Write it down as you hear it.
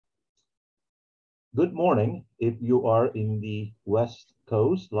Good morning if you are in the West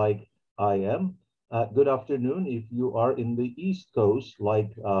Coast like I am. Good afternoon if you are in the East Coast like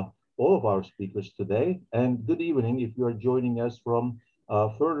all of our speakers today. And good evening if you are joining us from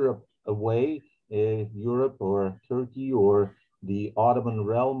further away, Europe or Turkey or the Ottoman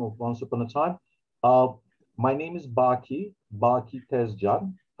realm of once upon a time. Uh, my name is Baki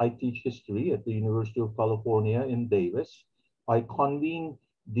Tezcan. I teach history at the University of California in Davis. I convene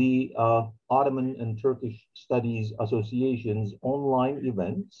the Ottoman and Turkish Studies Association's online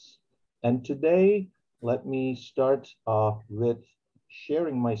events. And today, let me start with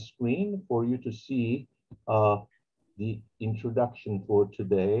sharing my screen for you to see the introduction for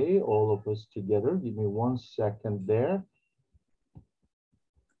today, all of us together. Give me 1 second there.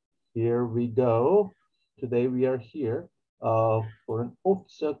 Here we go. Today we are here for an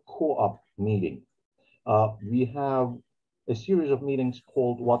OTSA co-op meeting. We have a series of meetings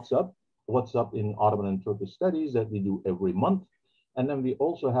called What's Up in Ottoman and Turkish Studies that we do every month. And then we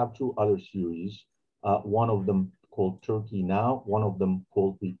also have two other series, one of them called Turkey Now, one of them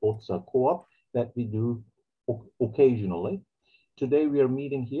called the OTSA Co-op that we do occasionally. Today we are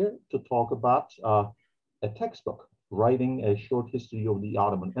meeting here to talk about a textbook, writing a short history of the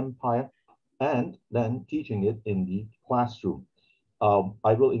Ottoman Empire, and then teaching it in the classroom.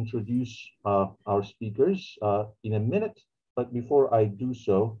 I will introduce our speakers in a minute, but before I do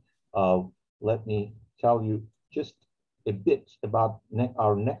so, let me tell you just a bit about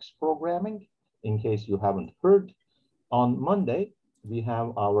our next programming, in case you haven't heard. On Monday, we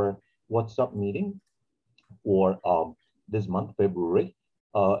have our What's Up meeting for this month, February,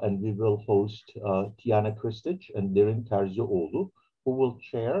 and we will host Tiana Kristic and Derin Terzioğlu, who will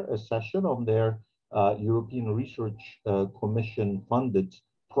chair a session on their European Research Commission funded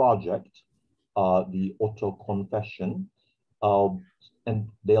project, the Otto Confession. And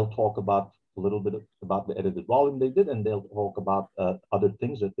they'll talk about a little bit about the edited volume they did, and they'll talk about other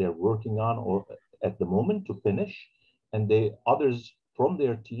things that they're working on or at the moment to finish. And others from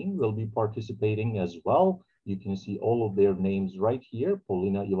their team will be participating as well. You can see all of their names right here: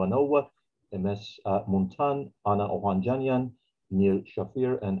 Polina Ivanova, MS Muntan, Anna Ohanjanyan, Nir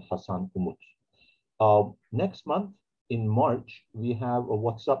Shafir, and Hasan Umut. Next month, in March, we have a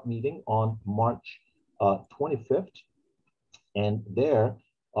What's Up meeting on March 25th. And there,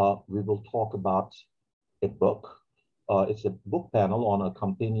 we will talk about a book. It's a book panel on a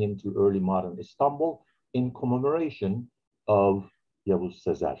companion to early modern Istanbul in commemoration of Yavuz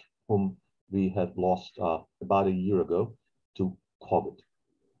Sezer, whom we had lost about a year ago to COVID.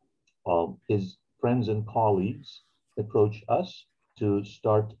 His friends and colleagues approached us to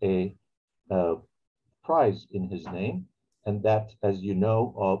start a prize in his name, and that, as you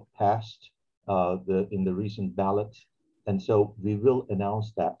know, passed in the recent ballot. And so we will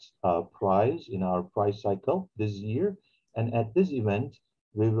announce that prize in our prize cycle this year. And at this event,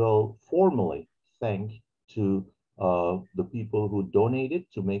 we will formally thank to the people who donated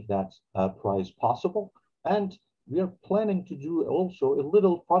to make that prize possible. And we are planning to do also a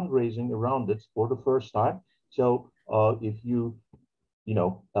little fundraising around it for the first time. So if you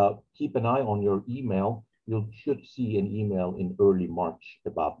keep an eye on your email, you should see an email in early March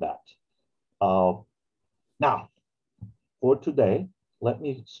about that. Now, for today, let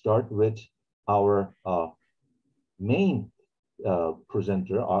me start with our main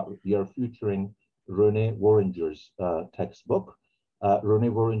presenter. We are featuring Renée Worringer's textbook. Renée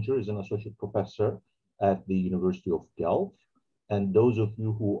Worringer is an associate professor at the University of Guelph. And those of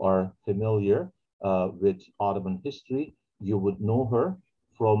you who are familiar with Ottoman history, you would know her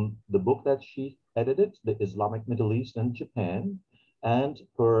from the book that she edited, The Islamic Middle East and Japan, and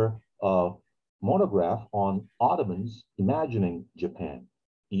her monograph on Ottomans imagining Japan,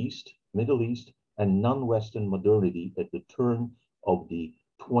 East, Middle East, and non-Western modernity at the turn of the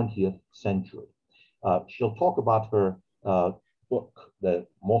 20th century. She'll talk about her book, the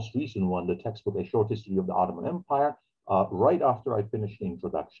most recent one, the textbook, A Short History of the Ottoman Empire, right after I finish the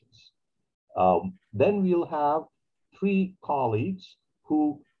introductions. Then we'll have three colleagues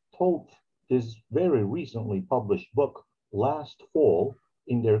who taught this very recently published book last fall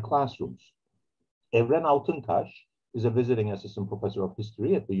in their classrooms. Evren Altınkaş is a visiting assistant professor of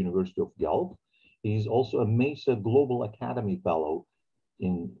history at the University of Guelph. He's also a Mesa Global Academy Fellow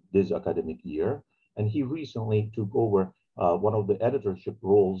in this academic year. And he recently took over one of the editorship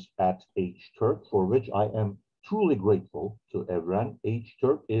roles at H-Turk, for which I am truly grateful to Evren.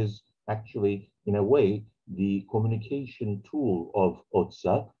 H-Turk is actually, in a way, the communication tool of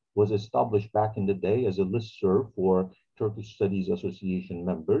OTSA, was established back in the day as a listserv for Turkish Studies Association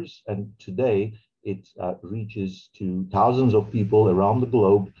members. And today it reaches to thousands of people around the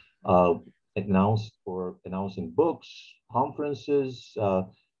globe announcing books, conferences,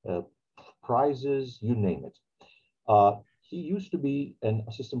 prizes, you name it. He used to be an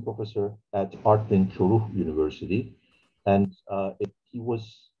assistant professor at Artvin University, and he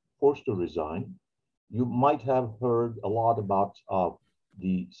was forced to resign. You might have heard a lot about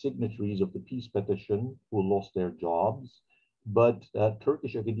the signatories of the peace petition who lost their jobs, but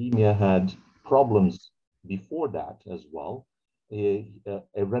Turkish academia had problems before that as well.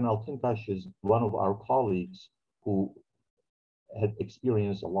 Evren Altınkaş is one of our colleagues who had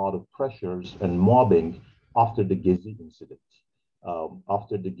experienced a lot of pressures and mobbing after the Gezi incident.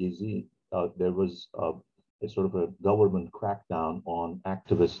 After the Gezi, there was a sort of a government crackdown on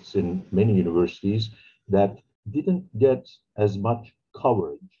activists in many universities that didn't get as much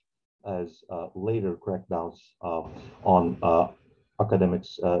coverage as later crackdowns on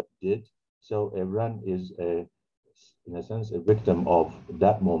academics did. So Evren is, in a sense, a victim of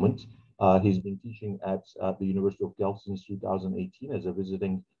that moment. He's been teaching at the University of Guelph since 2018 as a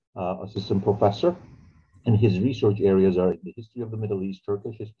visiting assistant professor. And his research areas are the history of the Middle East,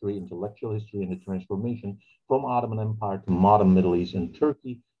 Turkish history, intellectual history, and the transformation from Ottoman Empire to modern Middle East and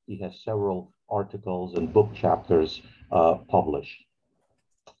Turkey. He has several articles and book chapters published.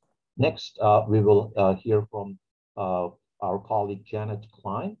 Next, we will hear from our colleague Janet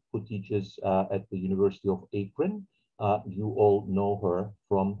Klein, who teaches at the University of Akron. You all know her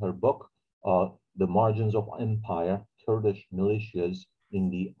from her book, The Margins of Empire, Kurdish Militias in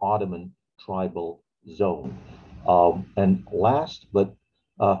the Ottoman Tribal Zone. And last but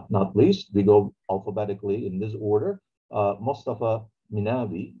not least, we go alphabetically in this order. Mostafa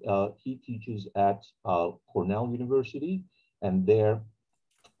Minawi, he teaches at Cornell University, and there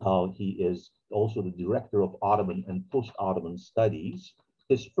he is also the director of Ottoman and post-Ottoman studies.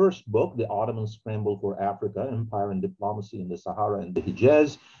 His first book, The Ottoman Scramble for Africa, Empire and Diplomacy in the Sahara and the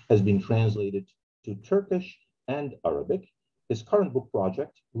Hijaz, has been translated to Turkish and Arabic. His current book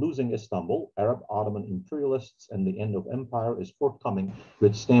project, Losing Istanbul, Arab Ottoman Imperialists and the End of Empire, is forthcoming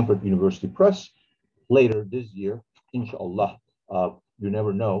with Stanford University Press later this year, inshallah. You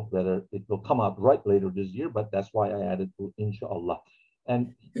never know whether it will come out right later this year, but that's why I added to inshallah.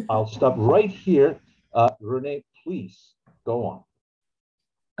 And I'll stop right here. Renée, please go on.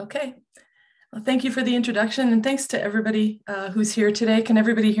 Okay. Well, thank you for the introduction, and thanks to everybody who's here today. Can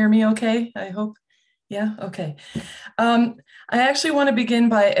everybody hear me okay? I hope. Yeah, okay. I actually want to begin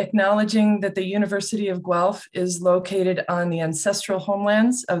by acknowledging that the University of Guelph is located on the ancestral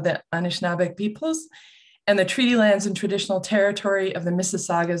homelands of the Anishinaabeg peoples and the treaty lands and traditional territory of the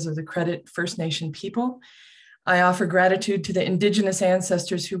Mississaugas of the Credit First Nation people. I offer gratitude to the Indigenous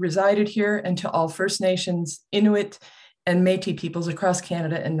ancestors who resided here and to all First Nations, Inuit, and Métis peoples across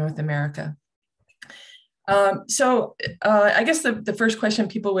Canada and North America. I guess the first question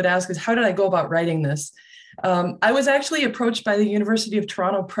people would ask is, how did I go about writing this? I was actually approached by the University of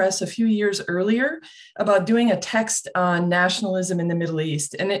Toronto Press a few years earlier about doing a text on nationalism in the Middle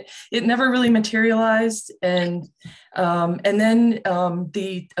East, and it never really materialized. And then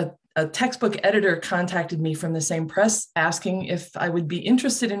a textbook editor contacted me from the same press asking if I would be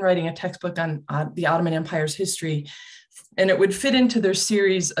interested in writing a textbook on the Ottoman Empire's history. And it would fit into their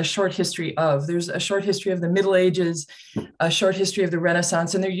series, A Short History of. There's a short history of the Middle Ages, a short history of the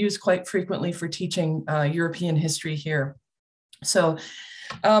Renaissance, and they're used quite frequently for teaching European history here. So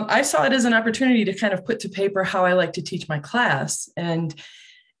I saw it as an opportunity to kind of put to paper how I like to teach my class. And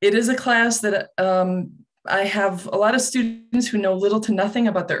it is a class that I have a lot of students who know little to nothing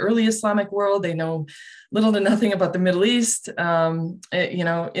about the early Islamic world. They know little to nothing about the Middle East, in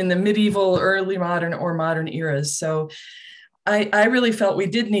the medieval, early modern, or modern eras. So I really felt we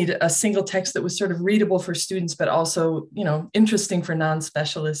did need a single text that was sort of readable for students, but also, interesting for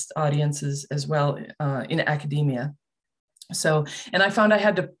non-specialist audiences as well in academia. So, and I found I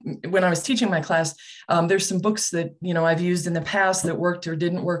had to, when I was teaching my class, there's some books that, I've used in the past that worked or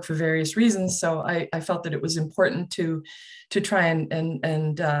didn't work for various reasons. So I felt that it was important to try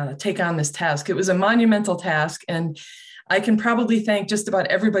and take on this task. It was a monumental task, and I can probably thank just about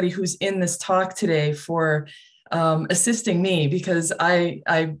everybody who's in this talk today for assisting me, because I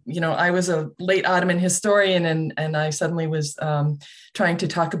was a late Ottoman historian, and I suddenly was trying to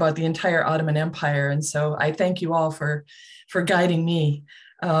talk about the entire Ottoman Empire. And so I thank you all for guiding me.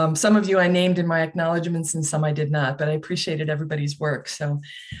 Some of you I named in my acknowledgements and some I did not, but I appreciated everybody's work. So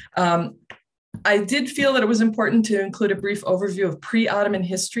I did feel that it was important to include a brief overview of pre-Ottoman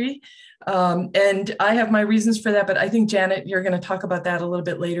history. And I have my reasons for that, but I think, Janet, you're going to talk about that a little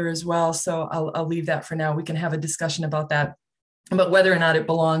bit later as well. So I'll leave that for now. We can have a discussion about that, about whether or not it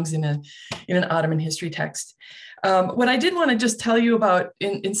belongs in an Ottoman history text. What I did want to just tell you about,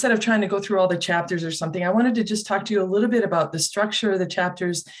 instead of trying to go through all the chapters or something, I wanted to just talk to you a little bit about the structure of the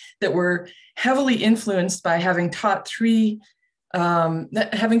chapters that were heavily influenced by having taught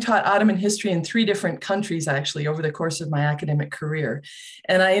Ottoman history in 3 different countries, actually, over the course of my academic career.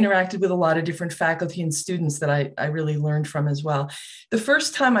 And I interacted with a lot of different faculty and students that I really learned from as well. The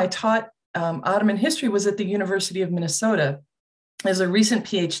first time I taught Ottoman history was at the University of Minnesota as a recent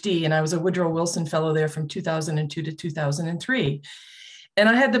PhD, and I was a Woodrow Wilson Fellow there from 2002 to 2003. And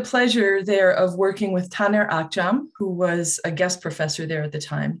I had the pleasure there of working with Taner Akçam, who was a guest professor there at the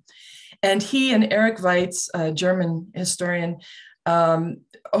time. And he and Eric Weitz, a German historian,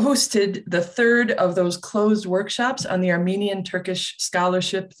 hosted the 3rd of those closed workshops on the Armenian-Turkish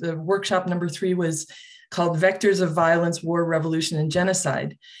scholarship. The workshop number 3 was called Vectors of Violence, War, Revolution, and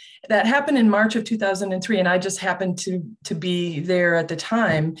Genocide. That happened in March of 2003, and I just happened to be there at the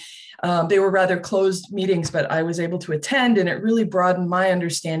time. They were rather closed meetings, but I was able to attend, and it really broadened my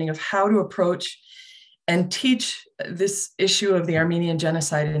understanding of how to approach and teach this issue of the Armenian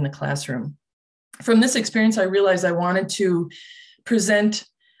genocide in the classroom. From this experience, I realized I wanted to present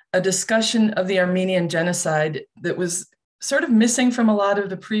a discussion of the Armenian genocide that was sort of missing from a lot of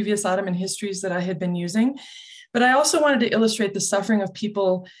the previous Ottoman histories that I had been using. But I also wanted to illustrate the suffering of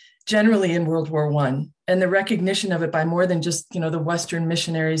people generally in World War I and the recognition of it by more than just, the Western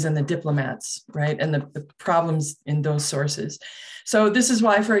missionaries and the diplomats, right? And the problems in those sources. So this is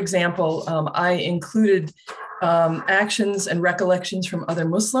why, for example, I included actions and recollections from other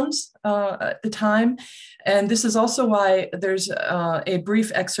Muslims at the time. And this is also why there's a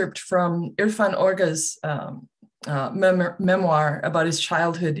brief excerpt from Irfan Orga's memoir about his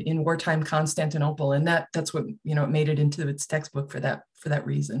childhood in wartime Constantinople, and that's what made it into its textbook for that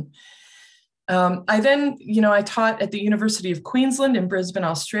reason. I then I taught at the University of Queensland in Brisbane,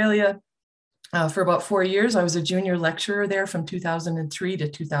 Australia, for about 4 years. I was a junior lecturer there from 2003 to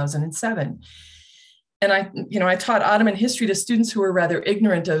 2007, and I taught Ottoman history to students who were rather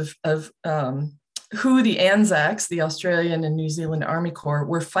ignorant of who the Anzacs, the Australian and New Zealand Army Corps,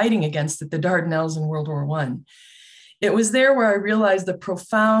 were fighting against at the Dardanelles in World War I. It was there where I realized the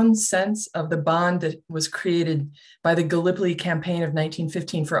profound sense of the bond that was created by the Gallipoli campaign of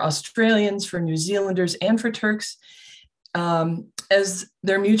 1915 for Australians, for New Zealanders, and for Turks, as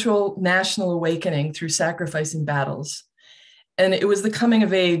their mutual national awakening through sacrifice in battles. And it was the coming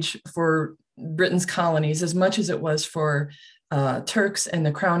of age for Britain's colonies as much as it was for Turks and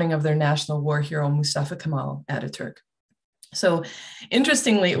the crowning of their national war hero, Mustafa Kemal Ataturk. So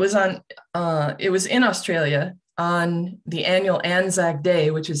interestingly, it was in Australia on the annual Anzac Day,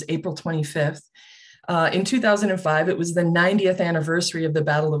 which is April 25th. In 2005, it was the 90th anniversary of the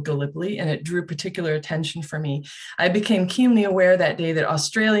Battle of Gallipoli, and it drew particular attention for me. I became keenly aware that day that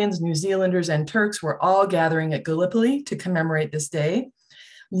Australians, New Zealanders, and Turks were all gathering at Gallipoli to commemorate this day.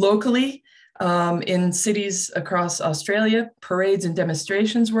 Locally, in cities across Australia, parades and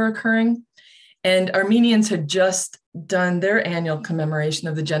demonstrations were occurring, and Armenians had just done their annual commemoration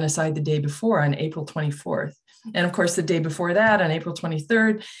of the genocide the day before on April 24th. And of course, the day before that, on April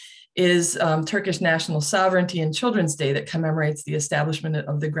 23rd, is Turkish National Sovereignty and Children's Day that commemorates the establishment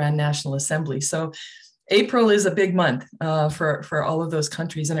of the Grand National Assembly. So April is a big month for all of those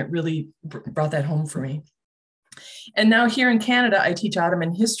countries, and it really brought that home for me. And now here in Canada, I teach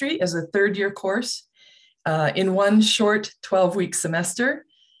Ottoman history as a 3rd-year course in one short 12-week semester.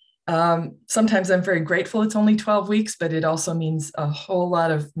 Sometimes I'm very grateful it's only 12 weeks, but it also means a whole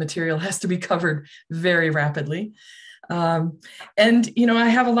lot of material has to be covered very rapidly. And, I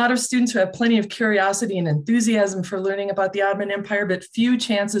have a lot of students who have plenty of curiosity and enthusiasm for learning about the Ottoman Empire, but few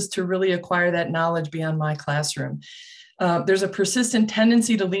chances to really acquire that knowledge beyond my classroom. There's a persistent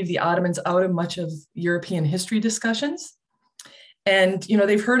tendency to leave the Ottomans out of much of European history discussions. And,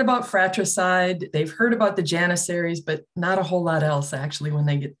 they've heard about fratricide, they've heard about the Janissaries, but not a whole lot else actually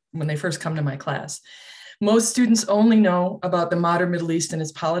when they first come to my class. Most students only know about the modern Middle East and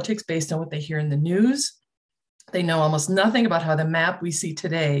its politics based on what they hear in the news. They know almost nothing about how the map we see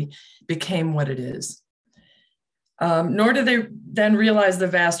today became what it is. Nor do they then realize the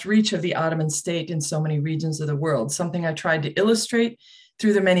vast reach of the Ottoman state in so many regions of the world, something I tried to illustrate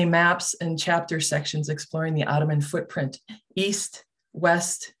through the many maps and chapter sections exploring the Ottoman footprint, east,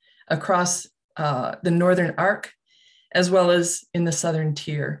 west, across the Northern Arc, as well as in the Southern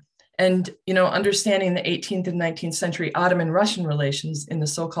Tier. And, understanding the 18th and 19th century Ottoman-Russian relations in the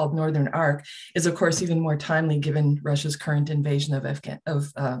so-called Northern Arc is, of course, even more timely given Russia's current invasion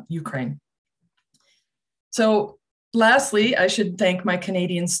of Ukraine. So lastly, I should thank my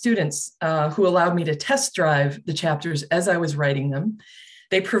Canadian students who allowed me to test drive the chapters as I was writing them.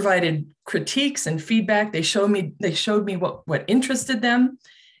 They provided critiques and feedback. They showed me what interested them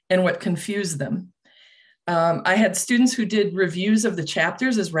and what confused them. I had students who did reviews of the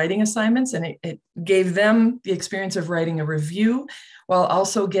chapters as writing assignments, and it gave them the experience of writing a review while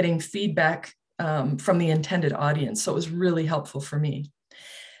also getting feedback from the intended audience. So it was really helpful for me.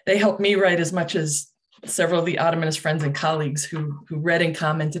 They helped me write as much as several of the Ottomanist friends and colleagues who read and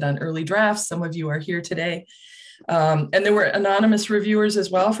commented on early drafts. Some of you are here today. And there were anonymous reviewers as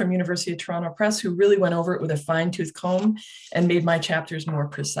well from University of Toronto Press who really went over it with a fine-tooth comb and made my chapters more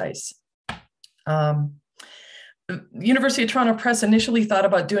precise. The University of Toronto Press initially thought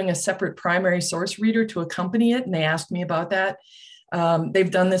about doing a separate primary source reader to accompany it, and they asked me about that.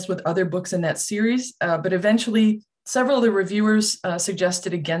 They've done this with other books in that series, but eventually several of the reviewers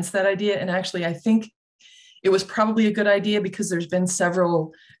suggested against that idea. And actually, I think it was probably a good idea because there's been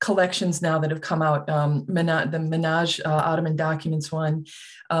several collections now that have come out. The Minaj Ottoman Documents one.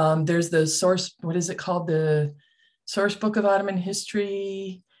 There's the source, what is it called? The Source Book of Ottoman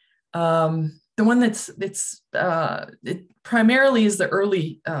History. The one it primarily is the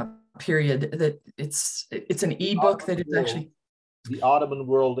early period, that it's an ebook that is actually. The Ottoman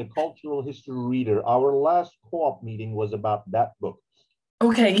World, a Cultural History Reader. Our last co-op meeting was about that book.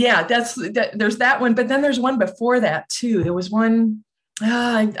 Okay, yeah, there's that one, but then there's one before that too. There was one,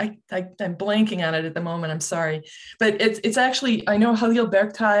 I'm blanking on it at the moment, I'm sorry. But it's actually, I know Halil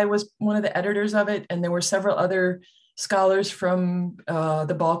Berktay was one of the editors of it, and there were several other scholars from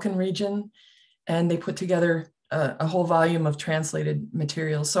the Balkan region, and they put together a whole volume of translated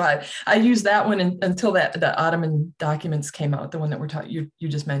materials. So I used that one until the Ottoman documents came out, the one that you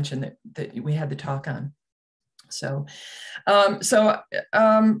just mentioned that we had to talk on. So,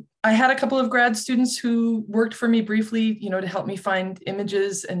 I had a couple of grad students who worked for me briefly, to help me find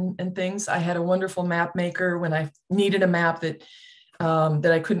images and things. I had a wonderful map maker when I needed a map that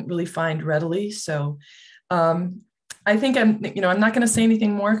I couldn't really find readily. So, I think I'm not going to say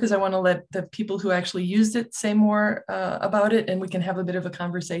anything more because I want to let the people who actually used it say more about it, and we can have a bit of a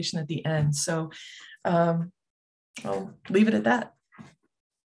conversation at the end. So I'll leave it at that.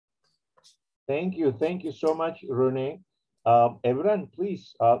 Thank you so much, Renée. Evren,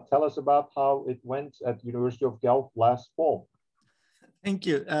 please tell us about how it went at University of Guelph last fall. Thank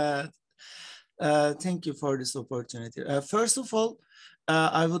you. Thank you for this opportunity. First of all,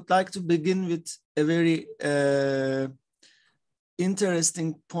 I would like to begin with a very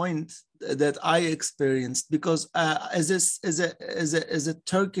interesting point that I experienced, because as a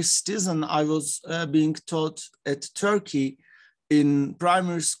Turkish citizen, I was being taught at Turkey in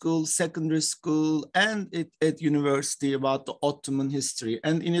primary school, secondary school, and at university about the Ottoman history.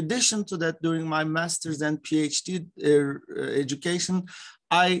 And in addition to that, during my master's and PhD education,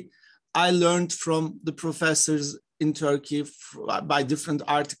 I learned from the professors in Turkey by different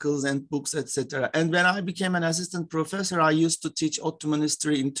articles and books, etc. And when I became an assistant professor, I used to teach Ottoman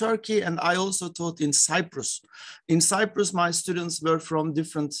history in Turkey, and I also taught in Cyprus. In Cyprus, my students were from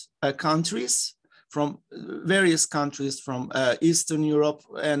different countries, from various countries from Eastern Europe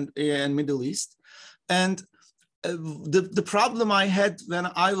and Middle East. And the problem I had when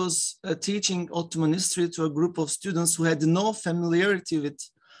I was teaching Ottoman history to a group of students who had no familiarity with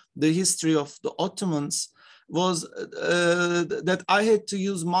the history of the Ottomans was that I had to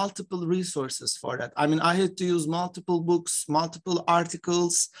use multiple resources for that. I mean, I had to use multiple books, multiple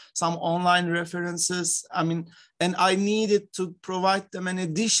articles, some online references. I mean, and I needed to provide them an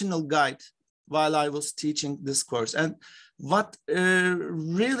additional guide while I was teaching this course. And what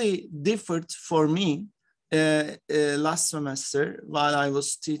really differed for me last semester while I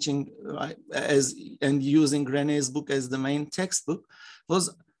was teaching and using Renée's book as the main textbook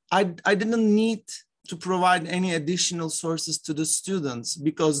was I didn't need to provide any additional sources to the students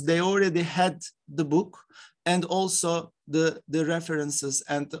because they already had the book and also the references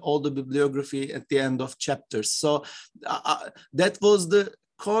and all the bibliography at the end of chapters. So that was the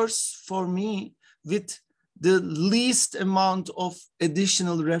course for me with the least amount of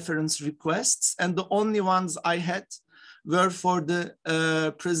additional reference requests, and the only ones I had were for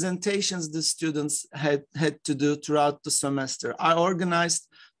the presentations the students had to do throughout the semester. I organized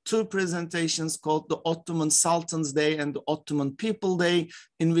 2 presentations called the Ottoman Sultans Day and the Ottoman People Day,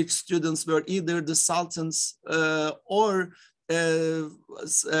 in which students were either the sultans or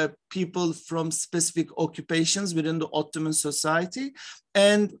people from specific occupations within the Ottoman society.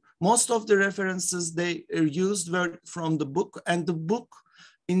 And most of the references they used were from the book, and the book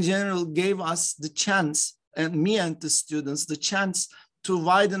in general gave us the chance, and me and the students, the chance to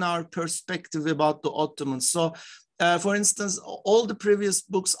widen our perspective about the Ottomans. So for instance, all the previous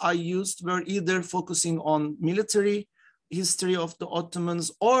books I used were either focusing on military history of the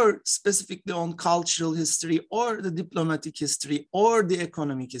Ottomans, or specifically on cultural history, or the diplomatic history, or the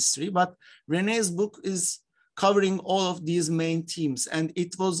economic history. But Renée's book is covering all of these main themes. And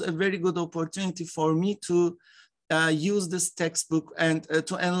it was a very good opportunity for me to use this textbook and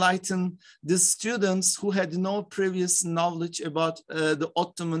to enlighten the students who had no previous knowledge about the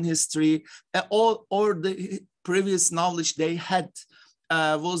Ottoman history, or the previous knowledge they had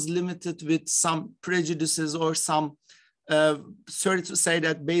was limited with some prejudices or some, sorry to say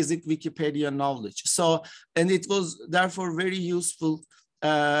that, basic Wikipedia knowledge. So, and it was therefore very useful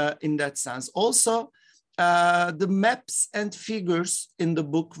in that sense. Also, the maps and figures in the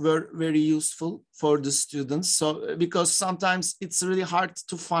book were very useful for the students. So, because sometimes it's really hard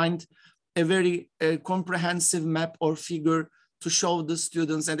to find a very comprehensive map or figure to show the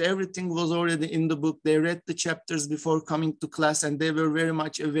students, and everything was already in the book. They read the chapters before coming to class, and they were very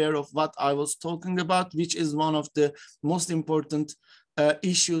much aware of what I was talking about, which is one of the most important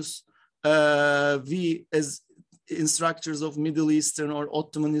issues we as instructors of Middle Eastern or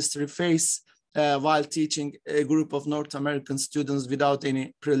Ottoman history face while teaching a group of North American students without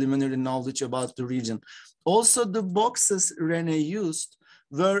any preliminary knowledge about the region. Also, the boxes Renée used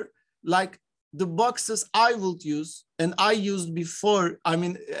were like the boxes I would use and I used before, I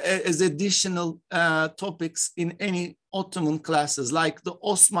mean, as additional topics in any Ottoman classes, like the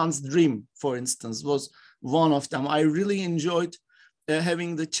Osman's Dream, for instance, was one of them. I really enjoyed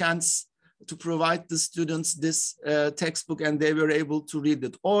having the chance to provide the students this textbook, and they were able to read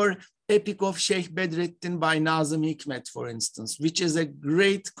it. Or Epic of Sheikh Bedrettin by Nazım Hikmet, for instance, which is a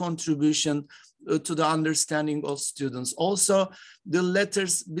great contribution to the understanding of students. Also, the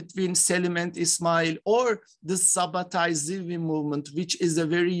letters between Selim and Ismail, or the Sabbatai Zivi movement, which is a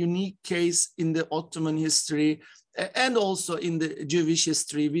very unique case in the Ottoman history and also in the Jewish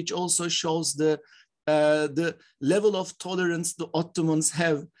history, which also shows the level of tolerance the Ottomans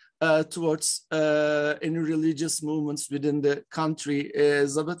have towards any religious movements within the country.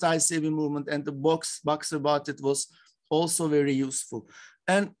 Sabbatai Zivi movement and the box about it was also very useful.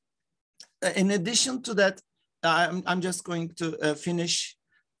 And in addition to that, I'm just going to finish.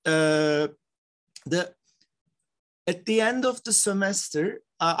 At the end of the semester,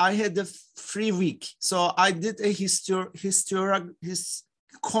 I had a free week. So I did a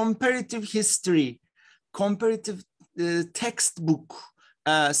comparative history, comparative textbook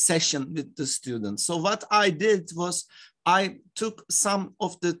session with the students. So what I did was I took some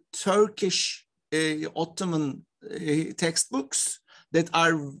of the Turkish Ottoman textbooks that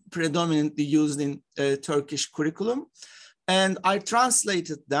are predominantly used in Turkish curriculum. And I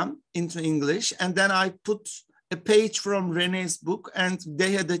translated them into English, and then I put a page from Renée's book, and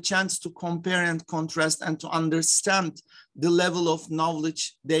they had a chance to compare and contrast and to understand the level of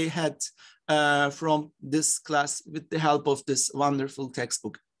knowledge they had from this class with the help of this wonderful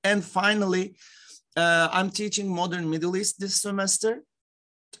textbook. And finally, I'm teaching Modern Middle East this semester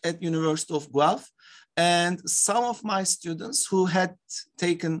at University of Guelph. And some of my students who had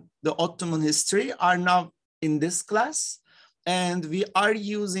taken the Ottoman history are now in this class. And we are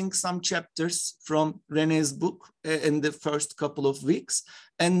using some chapters from Renée's book in the first couple of weeks.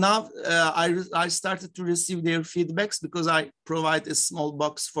 And now I started to receive their feedbacks because I provide a small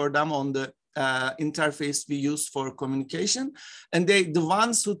box for them on the interface we use for communication. And the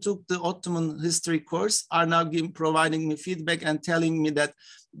ones who took the Ottoman history course are now providing me feedback and telling me that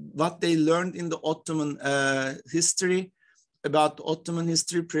what they learned in the Ottoman history, about Ottoman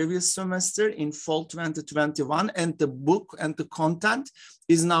history previous semester in fall 2021, and the book and the content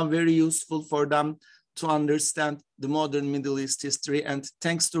is now very useful for them to understand the modern Middle East history. And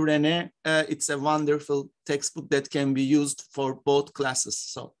thanks to Renée, it's a wonderful textbook that can be used for both classes.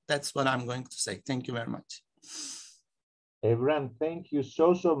 So that's what I'm going to say. Thank you very much. Evren, thank you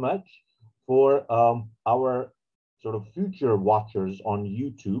so much for our sort of future watchers on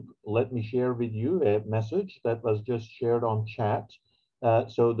YouTube. Let me share with you a message that was just shared on chat.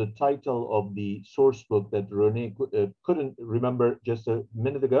 So the title of the source book that Renée couldn't remember just a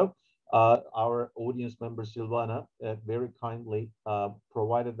minute ago, our audience member Silvana very kindly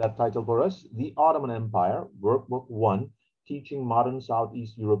provided that title for us. The Ottoman Empire, Workbook 1, Teaching Modern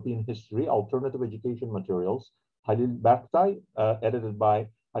Southeast European History, Alternative Education Materials, Halil Berktay, edited by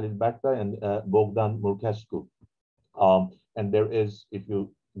Halil Berktay and Bogdan Murkescu. And there is, if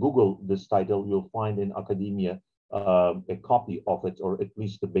you Google this title, you'll find in academia a copy of it, or at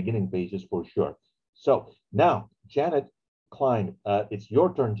least the beginning pages for sure. So now, Janet Klein, it's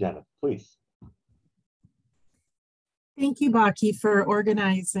your turn, Janet, please. Thank you, Baki, for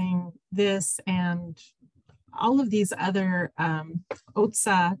organizing this and all of these other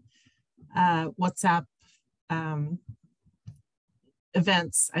OTSA WhatsApp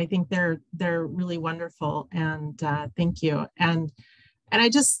events. I think they're really wonderful, and thank you. And I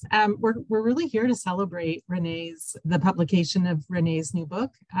just we're really here to celebrate the publication of Renée's new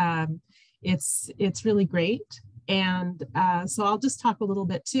book. It's really great, and so I'll just talk a little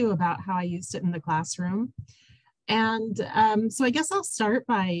bit too about how I used it in the classroom. And so I guess I'll start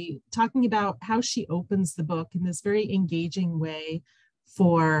by talking about how she opens the book in this very engaging way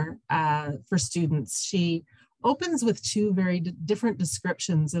for students. She opens with two very different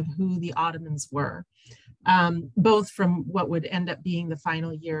descriptions of who the Ottomans were, both from what would end up being the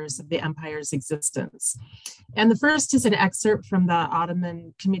final years of the empire's existence. And the first is an excerpt from the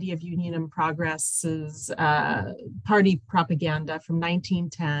Ottoman Committee of Union and Progress's party propaganda from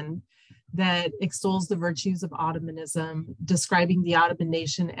 1910 that extols the virtues of Ottomanism, describing the Ottoman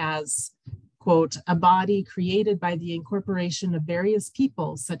nation as, quote, a body created by the incorporation of various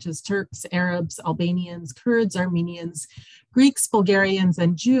peoples such as Turks, Arabs, Albanians, Kurds, Armenians, Greeks, Bulgarians,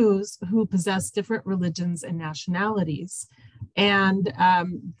 and Jews who possess different religions and nationalities. And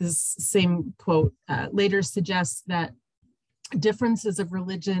this same quote later suggests that differences of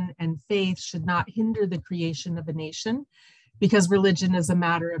religion and faith should not hinder the creation of a nation, because religion is a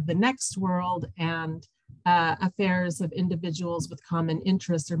matter of the next world and affairs of individuals with common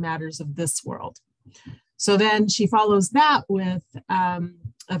interests are matters of this world. So then she follows that with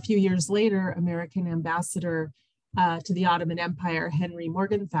a few years later, American ambassador to the Ottoman Empire, Henry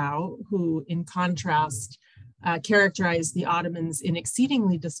Morgenthau, who in contrast characterized the Ottomans in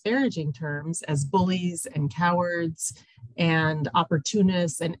exceedingly disparaging terms as bullies and cowards and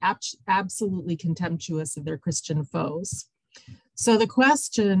opportunists and absolutely contemptuous of their Christian foes. So the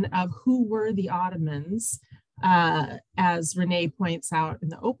question of who were the Ottomans, as Renée points out in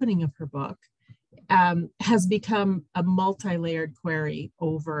the opening of her book, has become a multi-layered query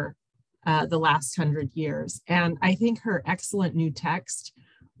over the last 100 years. And I think her excellent new text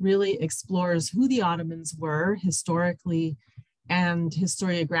really explores who the Ottomans were historically and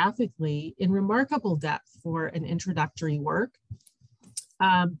historiographically in remarkable depth for an introductory work,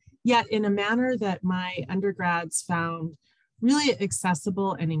 yet in a manner that my undergrads found really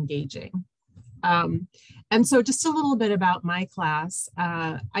accessible and engaging. And so just a little bit about my class.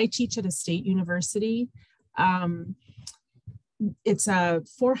 I teach at a state university. It's a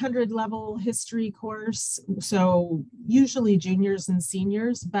 400 level history course, so usually juniors and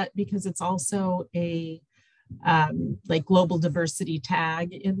seniors, but because it's also a like global diversity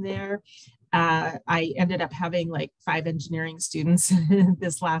tag in there, I ended up having like 5 engineering students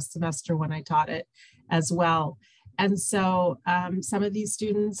this last semester when I taught it as well. And so some of these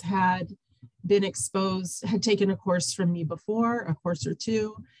students had been exposed, had taken a course from me before, a course or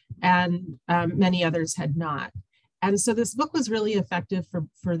two, and many others had not. And so this book was really effective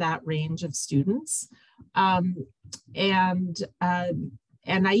for that range of students. And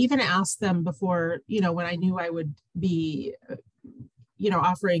I even asked them before, when I knew I would be,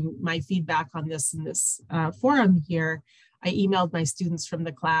 offering my feedback on this in this forum here, I emailed my students from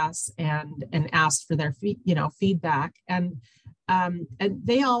the class and asked for their feedback, and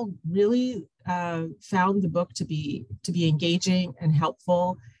they all really found the book to be engaging and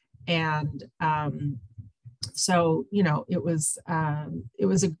helpful, and so it was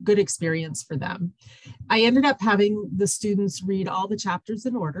a good experience for them. I ended up having the students read all the chapters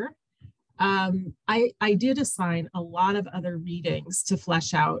in order. I did assign a lot of other readings to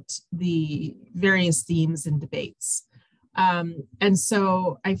flesh out the various themes and debates. And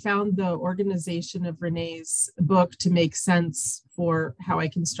so I found the organization of Renée's book to make sense for how I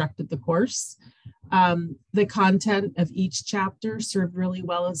constructed the course. The content of each chapter served really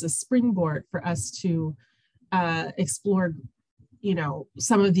well as a springboard for us to explore,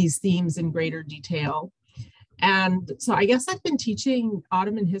 some of these themes in greater detail. And so I guess I've been teaching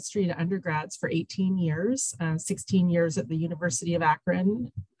Ottoman history to undergrads for 18 years, 16 years at the University of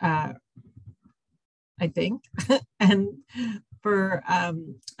Akron, I think, and for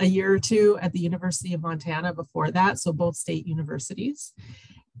a year or two at the University of Montana before that, so both state universities.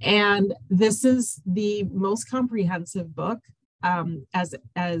 And this is the most comprehensive book, as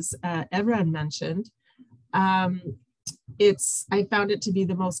Evren mentioned. I found it to be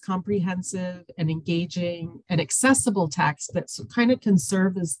the most comprehensive and engaging and accessible text that kind of can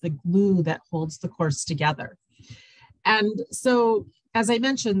serve as the glue that holds the course together. And so, as I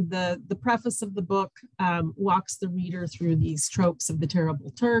mentioned, the preface of the book walks the reader through these tropes of the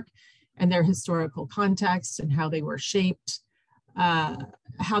terrible Turk and their historical context and how they were shaped,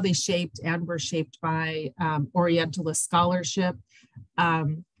 how they shaped and were shaped by Orientalist scholarship.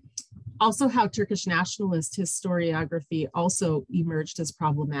 Also how Turkish nationalist historiography also emerged as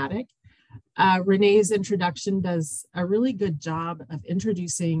problematic. Renée's introduction does a really good job of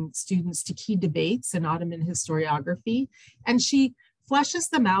introducing students to key debates in Ottoman historiography, and she fleshes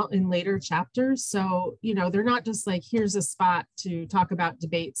them out in later chapters. So, you know, they're not just like, here's a spot to talk about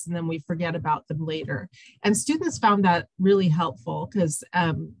debates and then we forget about them later. And students found that really helpful because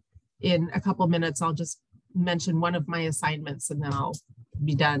in a couple minutes, I'll just mention one of my assignments and then I'll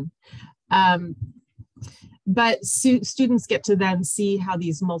be done. But students get to then see how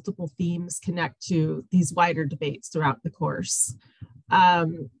these multiple themes connect to these wider debates throughout the course.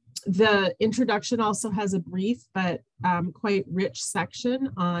 The introduction also has a brief but quite rich section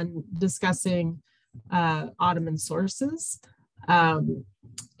on discussing Ottoman sources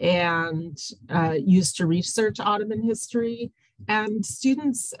and used to research Ottoman history. And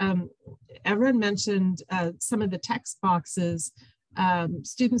students, Evren mentioned some of the text boxes.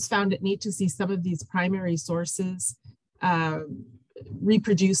 Students found it neat to see some of these primary sources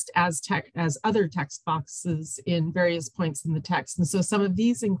reproduced as other text boxes in various points in the text. And so some of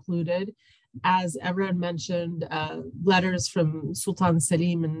these included, as Evren mentioned, letters from Sultan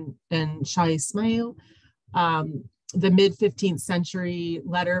Selim and Shah Ismail, the mid-15th century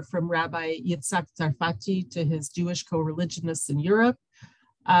letter from Rabbi Yitzhak Zarfati to his Jewish co-religionists in Europe,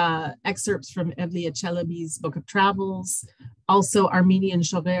 excerpts from Evliya Çelebi's Book of Travels, also Armenian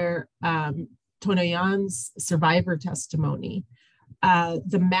Shover Tonoyan's survivor testimony.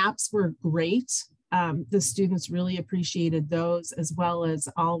 The maps were great. The students really appreciated those, as well as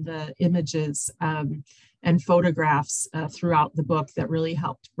all the images and photographs throughout the book that really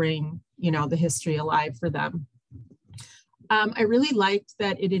helped bring, you know, the history alive for them. I really liked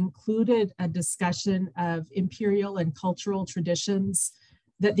that it included a discussion of imperial and cultural traditions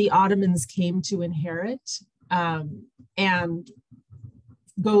that the Ottomans came to inherit, and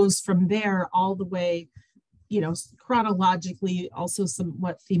goes from there all the way, you know, chronologically, also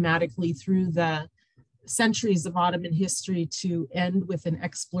somewhat thematically through the centuries of Ottoman history to end with an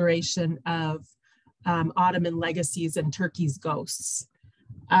exploration of Ottoman legacies and Turkey's ghosts.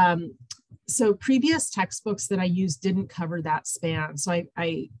 So previous textbooks that I used didn't cover that span. So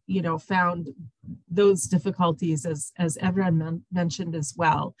I you know, found those difficulties as Evren mentioned as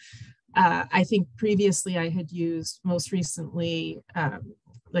well. I think previously I had used, most recently,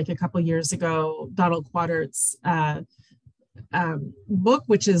 like a couple years ago, Donald Quadert's book,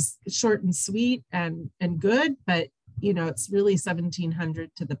 which is short and sweet and good, but you know, it's really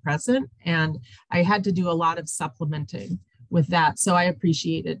 1700 to the present. And I had to do a lot of supplementing with that. So I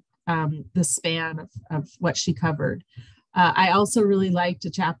appreciated the span of what she covered. I also really liked a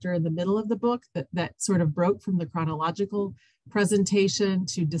chapter in the middle of the book that sort of broke from the chronological presentation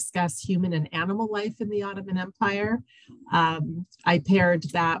to discuss human and animal life in the Ottoman Empire. I paired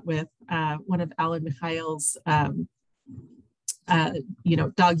that with one of Alan Mikhail's you know,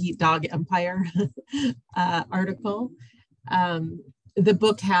 Dog Eat Dog Empire article. The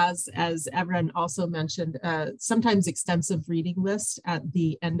book has, as Evren also mentioned, sometimes extensive reading list at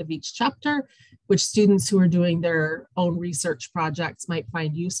the end of each chapter, which students who are doing their own research projects might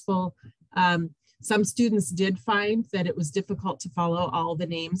find useful. Some students did find that it was difficult to follow all the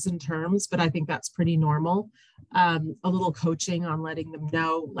names and terms, but I think that's pretty normal. A little coaching on letting them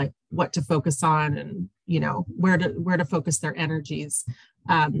know like what to focus on and, you know, where to focus their energies.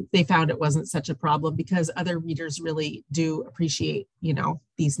 They found it wasn't such a problem because other readers really do appreciate, you know,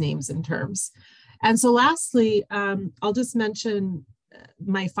 these names and terms. And so lastly, I'll just mention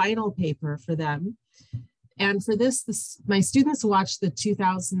my final paper for them. And for this, my students watched the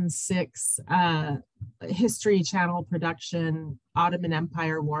 2006 History Channel production, Ottoman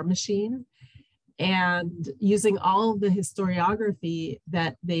Empire War Machine. And using all of the historiography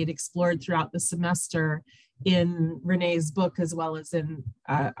that they'd explored throughout the semester in Renée's book, as well as in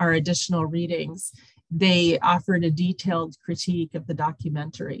our additional readings, they offered a detailed critique of the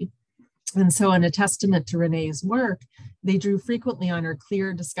documentary. And so in a testament to Renée's work, they drew frequently on her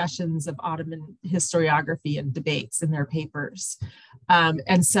clear discussions of Ottoman historiography and debates in their papers.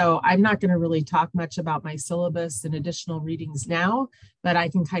 And so I'm not going to really talk much about my syllabus and additional readings now, but I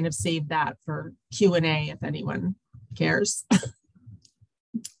can kind of save that for Q&A if anyone cares.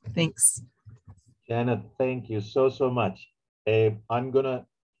 Thanks. Janet, thank you so much. I'm going to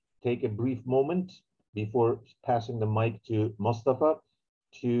take a brief moment before passing the mic to Mostafa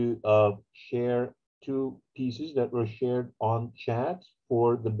to share two pieces that were shared on chat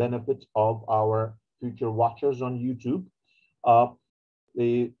for the benefit of our future watchers on YouTube.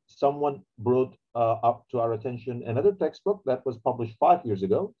 Someone brought up to our attention another textbook that was published 5 years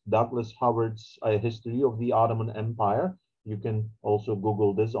ago, Douglas Howard's History of the Ottoman Empire. You can also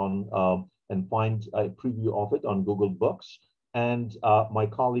Google this on and find a preview of it on Google Books. And my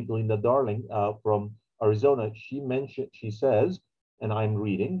colleague Linda Darling from Arizona, she says, and I'm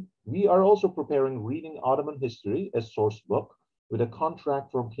reading, we are also preparing Reading Ottoman History as source book with a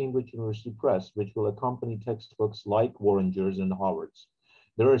contract from Cambridge University Press, which will accompany textbooks like Worringer's and Howard's.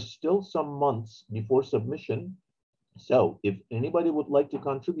 There are still some months before submission, so if anybody would like to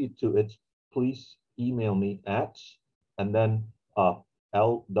contribute to it, please email me at, and then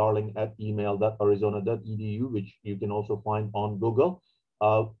ldarling@email.arizona.edu, which you can also find on Google.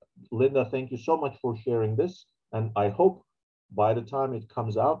 Linda, thank you so much for sharing this. And I hope by the time it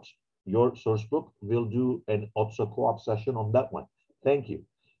comes out, your source book will do an OTSA co-op session on that one. Thank you.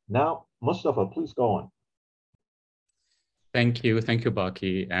 Now, Mostafa, please go on. Thank you,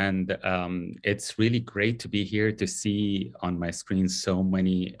 Baki. And it's really great to be here to see on my screen so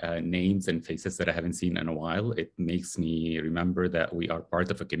many names and faces that I haven't seen in a while. It makes me remember that we are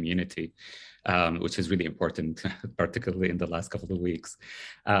part of a community, which is really important, particularly in the last couple of weeks.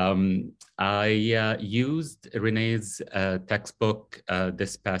 I used Renée's textbook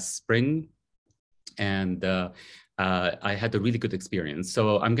this past spring, and I had a really good experience.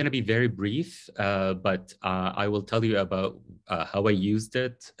 So I'm going to be very brief, but I will tell you about how I used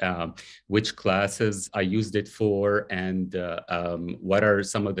it, which classes I used it for, and what are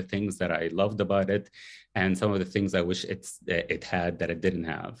some of the things that I loved about it, and some of the things I wish it had that it didn't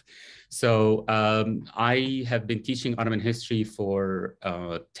have. So I have been teaching Ottoman history for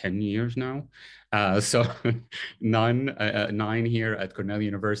 10 years now. So 9 here at Cornell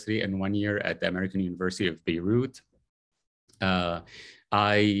University and 1 year at the American University of Beirut. I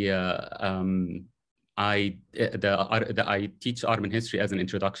teach Ottoman history as an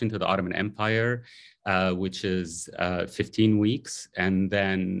introduction to the Ottoman Empire, which is 15 weeks, and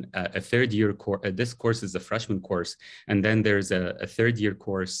then a third-year course. This course is a freshman course, and then there's a third-year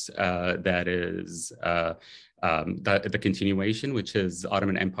course that is the continuation, which is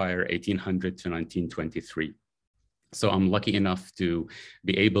Ottoman Empire 1800 to 1923. So I'm lucky enough to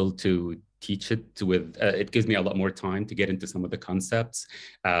be able to teach it with, it gives me a lot more time to get into some of the concepts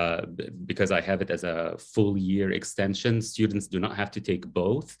because I have it as a full year extension. Students do not have to take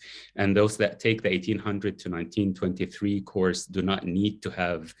both. And those that take the 1800 to 1923 course do not need to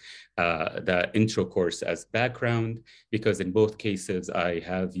have the intro course as background, because in both cases, I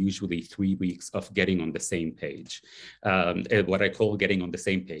have usually 3 weeks of getting on the same page. What I call getting on the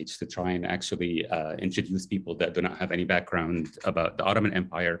same page, to try and actually introduce people that do not have any background about the Ottoman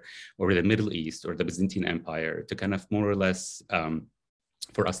Empire or the Middle East or the Byzantine Empire, to kind of more or less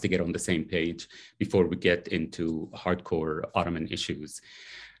for us to get on the same page before we get into hardcore Ottoman issues.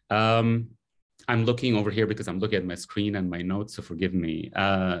 I'm looking over here because I'm looking at my screen and my notes, so forgive me.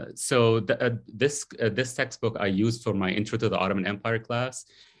 So this textbook I used for my Intro to the Ottoman Empire class.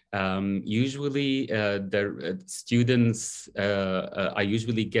 Usually the students, I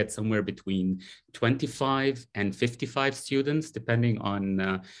usually get somewhere between 25 and 55 students, depending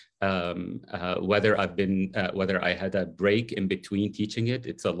on whether I had a break in between teaching it.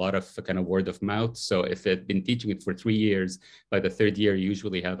 It's a lot of kind of word of mouth. So if I've been teaching it for 3 years, by the third year, you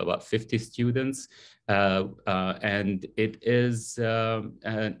usually have about 50 students. And it is,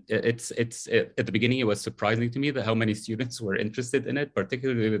 it's at the beginning, it was surprising to me that how many students were interested in it,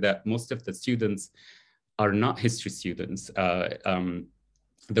 particularly that most of the students are not history students.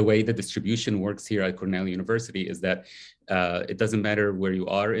 The way the distribution works here at Cornell University is that it doesn't matter where you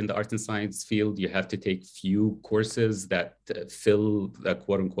are in the art and science field, you have to take few courses that fill the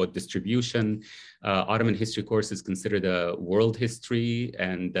quote unquote distribution. Ottoman history course is considered a world history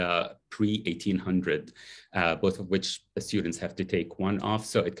and pre-1800, both of which the students have to take one off.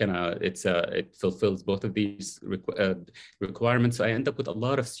 So it it fulfills both of these requirements. So I end up with a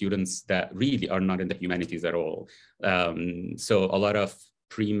lot of students that really are not in the humanities at all. So a lot of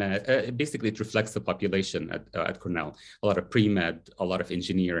pre-med, basically it reflects the population at Cornell. A lot of pre-med, a lot of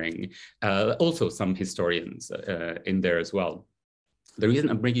engineering, also some historians in there as well. The reason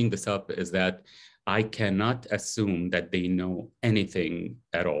I'm bringing this up is that I cannot assume that they know anything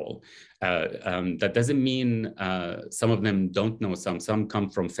at all. That doesn't mean some of them don't know some. Some come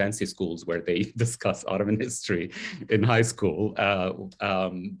from fancy schools where they discuss Ottoman history in high school.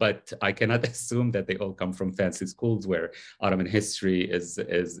 But I cannot assume that they all come from fancy schools where Ottoman history is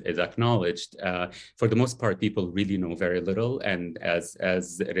acknowledged. For the most part, people really know very little. And as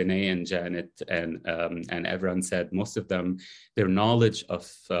Renée and Janet and Evren said, most of them, their knowledge of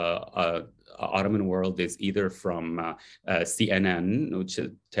Ottoman world is either from CNN, which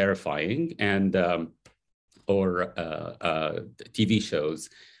is terrifying, and or TV shows,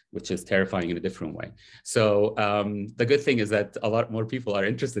 which is terrifying in a different way. So the good thing is that a lot more people are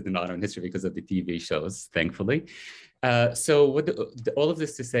interested in Ottoman history because of the TV shows, thankfully. So all of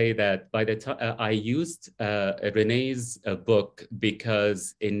this to say that by the time I used Renée's book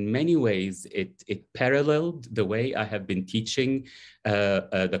because in many ways it paralleled the way I have been teaching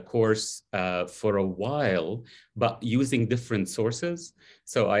the course for a while, but using different sources.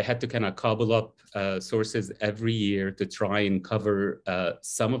 So I had to kind of cobble up sources every year to try and cover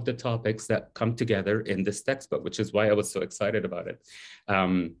some of the topics that come together in this textbook, which is why I was so excited about it.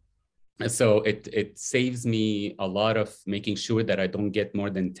 So it saves me a lot of making sure that I don't get more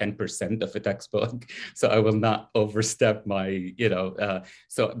than 10% of a textbook. So I will not overstep my,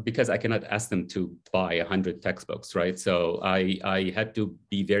 so because I cannot ask them to buy 100 textbooks, right? So I had to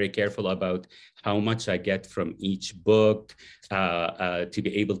be very careful about how much I get from each book to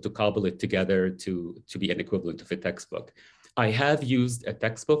be able to cobble it together to be an equivalent of a textbook. I have used a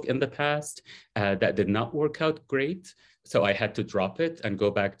textbook in the past that did not work out great. So I had to drop it and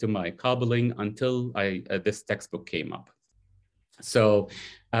go back to my cobbling until this textbook came up. So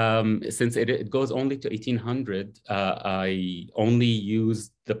since it goes only to 1800, I only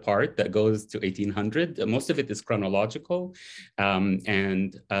used the part that goes to 1800. Most of it is chronological,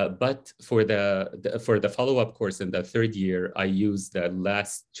 but for the follow-up course in the third year, I used the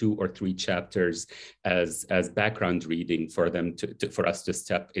last 2 or 3 chapters as background reading for them for us to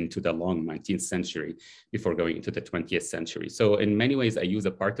step into the long 19th century before going into the 20th century. So in many ways, I use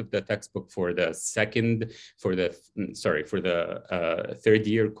a part of the textbook for the third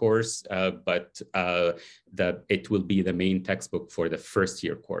year course, but it will be the main textbook for the first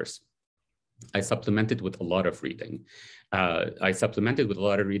year course. I supplemented with a lot of reading.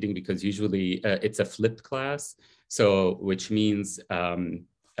 Because usually it's a flipped class, so which means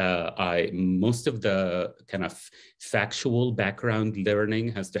most of the kind of factual background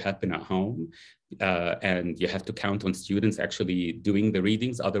learning has to happen at home. And you have to count on students actually doing the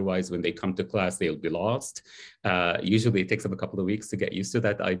readings. Otherwise, when they come to class, they'll be lost. Usually it takes them a couple of weeks to get used to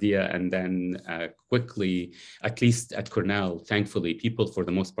that idea. And then quickly, at least at Cornell, thankfully, people for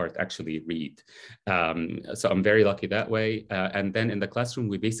the most part actually read. So I'm very lucky that way. And then in the classroom,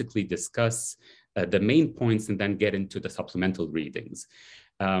 we basically discuss the main points and then get into the supplemental readings.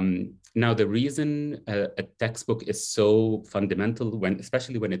 Now, the reason a textbook is so fundamental,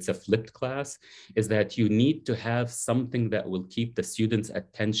 especially when it's a flipped class, is that you need to have something that will keep the students'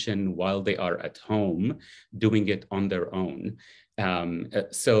 attention while they are at home doing it on their own.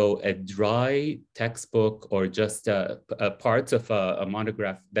 So a dry textbook or just parts of a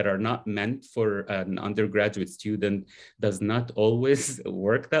monograph that are not meant for an undergraduate student does not always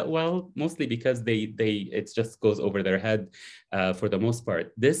work that well, mostly because it just goes over their head for the most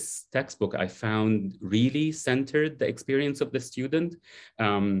part. This textbook I found really centered the experience of the student.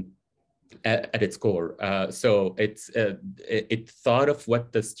 At its core. So it thought of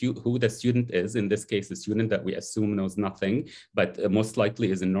who the student is, in this case, the student that we assume knows nothing, but most likely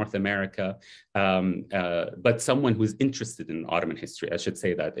is in North America, but someone who's interested in Ottoman history, I should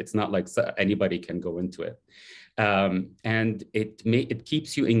say that. It's not like anybody can go into it. And it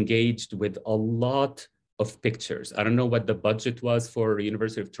keeps you engaged with a lot of pictures. I don't know what the budget was for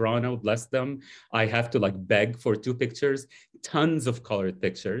University of Toronto, bless them. I have to beg for 2 pictures, tons of colored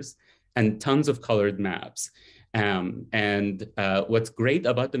pictures, and tons of colored maps. What's great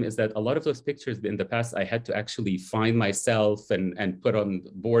about them is that a lot of those pictures in the past, I had to actually find myself and put on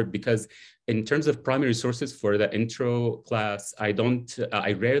board, because in terms of primary sources for the intro class, I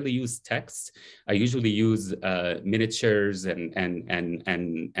rarely use text. I usually use miniatures and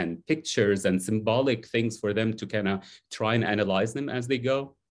pictures and symbolic things for them to kind of try and analyze them as they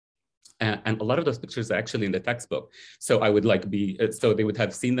go. And a lot of those pictures are actually in the textbook. So I would so they would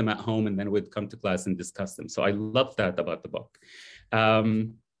have seen them at home and then would come to class and discuss them. So I love that about the book. Let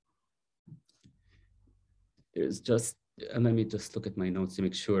me just look at my notes to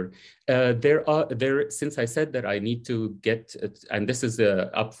make sure. Since I said that I need to get, and this is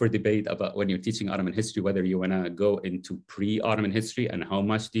up for debate about when you're teaching Ottoman history, whether you want to go into pre-Ottoman history and how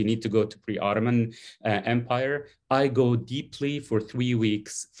much do you need to go to pre-Ottoman Empire. I go deeply for 3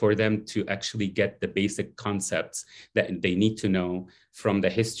 weeks for them to actually get the basic concepts that they need to know from the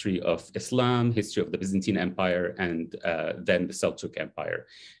history of Islam, history of the Byzantine Empire, and then the Seljuk Empire.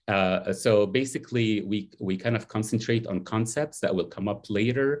 So basically, we kind of concentrate on concepts that will come up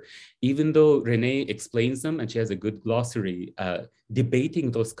later. Even though Renée explains them and she has a good glossary,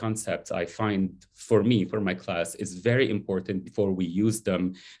 debating those concepts, I find, for my class, is very important before we use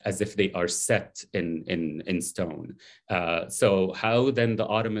them as if they are set in stone. own. So how then the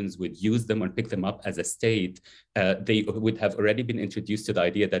Ottomans would use them or pick them up as a state, they would have already been introduced to the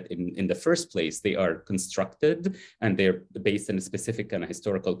idea that in the first place, they are constructed and they're based in a specific kind of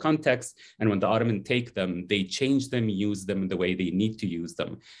historical context. And when the Ottomans take them, they change them, use them the way they need to use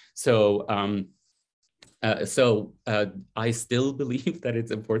them. So I still believe that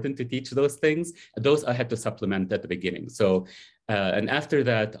it's important to teach those things. Those I had to supplement at the beginning. So, and after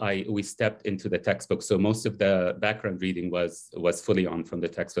that, we stepped into the textbook. So most of the background reading was fully on from the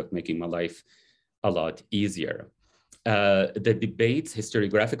textbook, making my life a lot easier. The debates,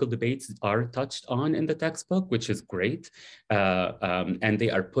 historiographical debates, are touched on in the textbook, which is great. And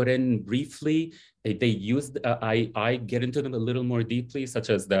they are put in briefly. They use, I get into them a little more deeply, such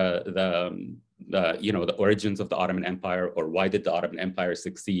as the origins of the Ottoman Empire, or why did the Ottoman Empire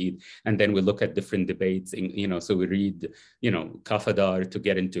succeed? And then we look at different debates, so we read, Kafadar to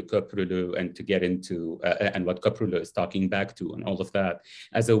get into Köprülü and to get into, and what Köprülü is talking back to and all of that,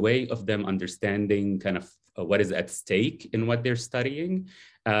 as a way of them understanding kind of what is at stake in what they're studying.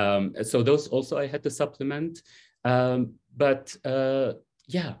 So those also I had to supplement.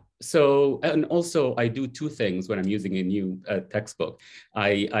 Yeah. So, and also I do two things when I'm using a new textbook.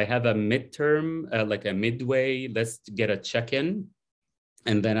 I have a midterm, like a midway, let's get a check-in.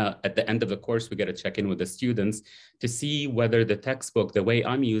 And then at the end of the course, we get a check-in with the students to see whether the textbook, the way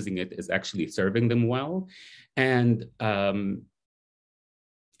I'm using it, is actually serving them well. And the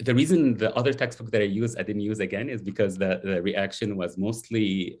reason the other textbook that I didn't use again is because the reaction was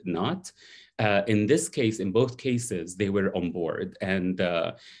mostly not. In this case, in both cases, they were on board. And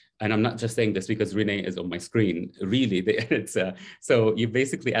I'm not just saying this because Renée is on my screen. Really, so you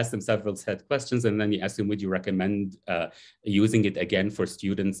basically ask them several set questions, and then you ask them, would you recommend using it again for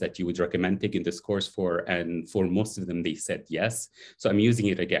students that you would recommend taking this course for? And for most of them, they said yes. So I'm using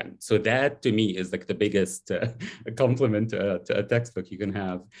it again. So that to me is like the biggest compliment to a textbook you can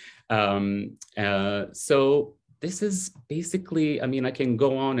have. So this is basically, I mean, I can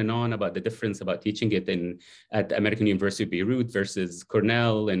go on and on about the difference about teaching it at the American University of Beirut versus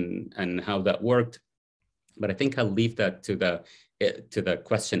Cornell and how that worked. But I think I'll leave that to the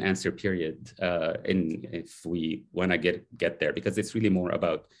question answer period if we want to get there, because it's really more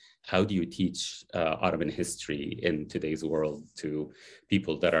about how do you teach Ottoman history in today's world to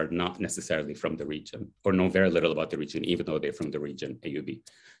people that are not necessarily from the region or know very little about the region, even though they're from the region, AUB.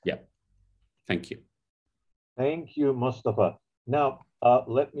 Yeah, thank you. Thank you, Mostafa. Now,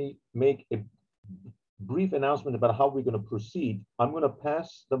 let me make a brief announcement about how we're going to proceed. I'm going to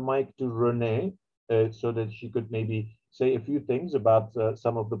pass the mic to Renée so that she could maybe say a few things about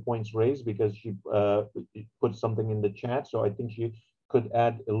some of the points raised, because she put something in the chat. So I think she could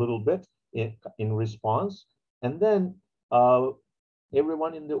add a little bit in response. And then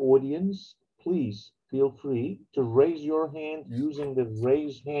everyone in the audience, please feel free to raise your hand using the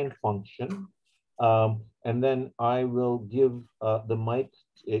raise hand function. And then I will give the mic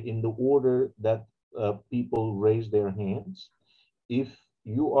in the order that people raise their hands. If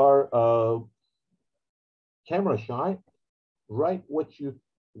you are camera shy, write what you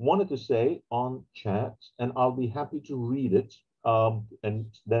wanted to say on chat, and I'll be happy to read it. And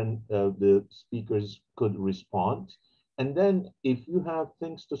then the speakers could respond. And then if you have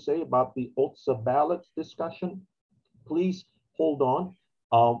things to say about the OTSA ballot discussion, please hold on.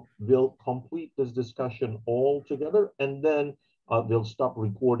 We'll complete this discussion all together, and then we'll stop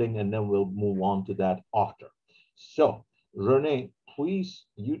recording, and then we'll move on to that after. So, Renée, please,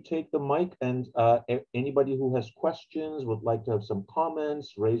 you take the mic, and anybody who has questions, would like to have some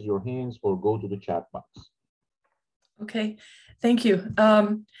comments, raise your hands or go to the chat box. Okay, thank you.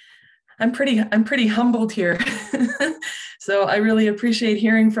 I'm pretty humbled here. So I really appreciate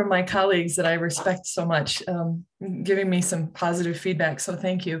hearing from my colleagues that I respect so much, giving me some positive feedback. So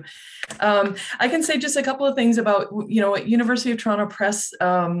thank you. I can say just a couple of things about, at University of Toronto Press,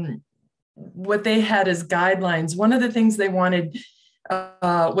 what they had as guidelines. One of the things they wanted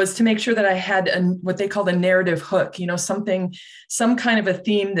was to make sure that I had what they called a narrative hook, some kind of a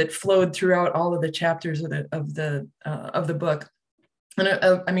theme that flowed throughout all of the chapters of the book. And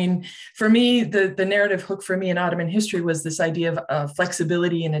I mean, for me, the narrative hook for me in Ottoman history was this idea of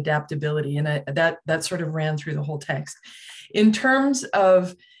flexibility and adaptability, and that sort of ran through the whole text. In terms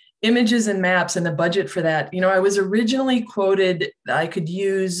of images and maps and the budget for that, I was originally quoted, I could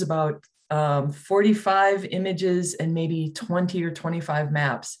use about 45 images and maybe 20 or 25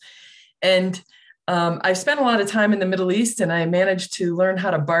 maps. And I've spent a lot of time in the Middle East, and I managed to learn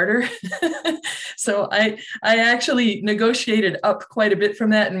how to barter. So I actually negotiated up quite a bit from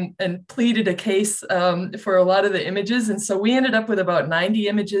that and pleaded a case for a lot of the images. And so we ended up with about 90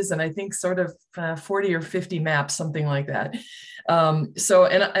 images and I think sort of 40 or 50 maps, something like that.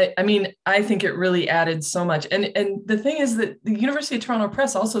 I mean, I think it really added so much. And the thing is that the University of Toronto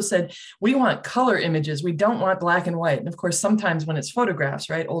Press also said, we want color images. We don't want black and white. And of course, sometimes when it's photographs,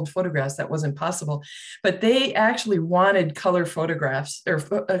 right, old photographs, that wasn't possible. But they actually wanted color photographs or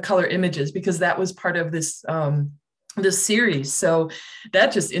color images because that was part of this series. So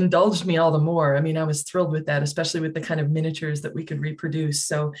that just indulged me all the more. I mean, I was thrilled with that, especially with the kind of miniatures that we could reproduce.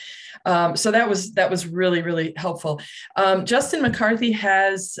 So that was really, really helpful. Justin McCarthy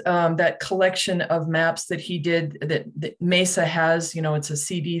has that collection of maps that he did that Mesa has, it's a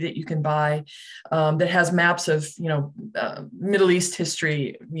CD that you can buy that has maps of, Middle East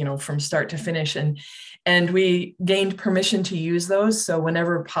history, from start to finish. And we gained permission to use those. So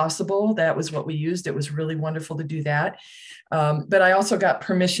whenever possible, that was what we used. It was really wonderful to do that. But I also got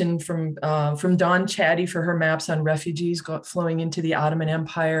permission from Dawn Chatty for her maps on refugees flowing into the Ottoman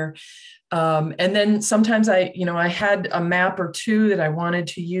Empire. And then sometimes I had a map or two that I wanted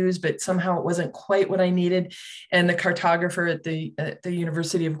to use, but somehow it wasn't quite what I needed. And the cartographer at the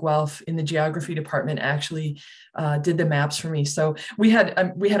University of Guelph in the geography department actually did the maps for me. So we had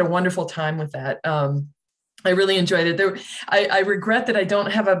a wonderful time with that. I really enjoyed it. I regret that I don't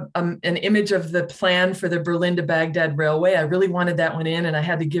have an image of the plan for the Berlin to Baghdad Railway. I really wanted that one in, and I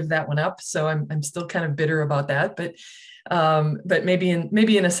had to give that one up. So I'm still kind of bitter about that. But maybe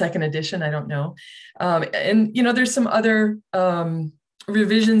in a second edition, I don't know. And there's some other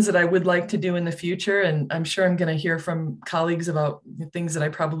revisions that I would like to do in the future, and I'm sure I'm going to hear from colleagues about things that I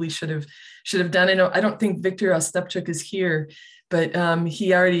probably should have done. I don't think Victor Ostapchuk is here, but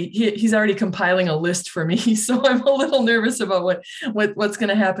he's already compiling a list for me, so I'm a little nervous about what's going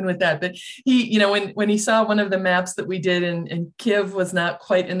to happen with that. But he, when he saw one of the maps that we did, and Kiev was not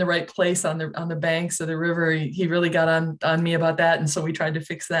quite in the right place on the banks of the river, he really got on me about that, and so we tried to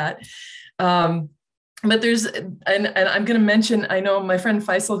fix that. But there's, and I'm going to mention, I know my friend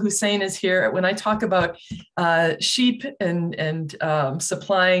Faisal Hussein is here. When I talk about sheep and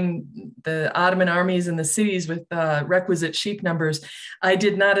supplying the Ottoman armies and the cities with requisite sheep numbers, I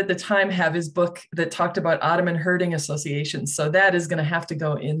did not at the time have his book that talked about Ottoman herding associations. So that is going to have to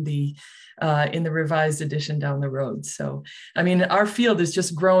go in the revised edition down the road. So, I mean, our field is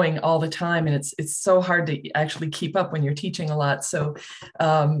just growing all the time, and it's so hard to actually keep up when you're teaching a lot. So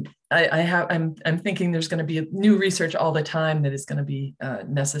I'm thinking there's going to be new research all the time that is going to be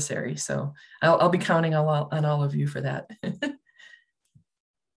necessary. So I'll be counting on all of you for that.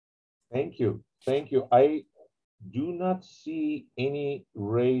 Thank you. I do not see any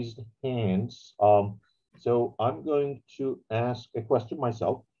raised hands. So I'm going to ask a question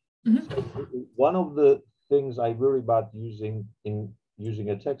myself. Mm-hmm. So one of the things I worry about using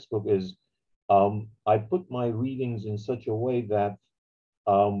a textbook is I put my readings in such a way that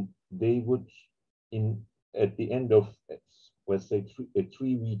they would, at the end of, let's say, a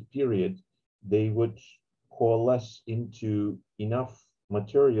 3-week period, they would coalesce into enough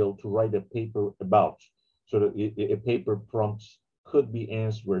material to write a paper about. So that a paper prompt could be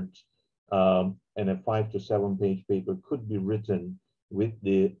answered, and a 5 to 7 page paper could be written with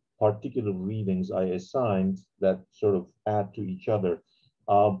the particular readings I assigned that sort of add to each other.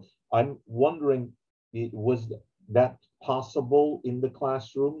 I'm wondering, was that possible in the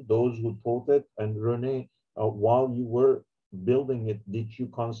classroom, those who taught it? And Renée, while you were building it, did you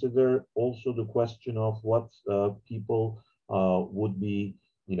consider also the question of what people would be,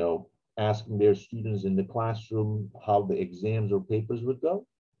 asking their students in the classroom, how the exams or papers would go?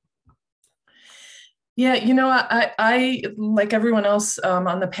 Yeah, I like everyone else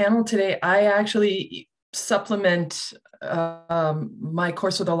on the panel today, I actually supplement my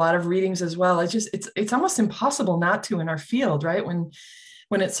course with a lot of readings as well. It's almost impossible not to in our field, right? When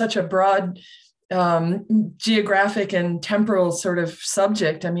it's such a broad geographic and temporal sort of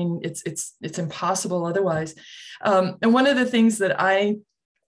subject. I mean, it's impossible otherwise. And one of the things that I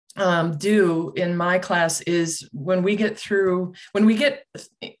do in my class is when we get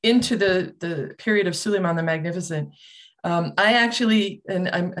into the period of Suleiman the Magnificent, I actually, and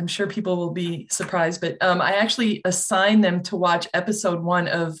I'm sure people will be surprised, but I actually assign them to watch episode 1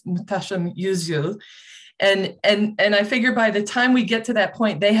 of Muhtasham Yüzyıl. And I figure by the time we get to that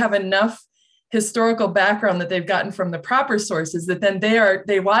point, they have enough historical background that they've gotten from the proper sources that then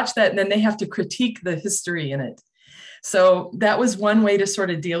they watch that and then they have to critique the history in it. So that was one way to sort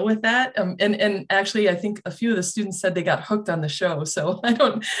of deal with that. And actually, I think a few of the students said they got hooked on the show. So I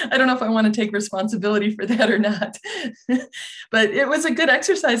don't know if I want to take responsibility for that or not. But it was a good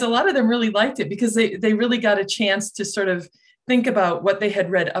exercise. A lot of them really liked it because they really got a chance to sort of think about what they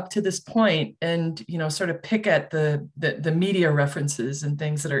had read up to this point and, you know, sort of pick at the media references and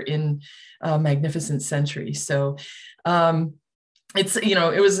things that are in Magnificent Century. So it's, you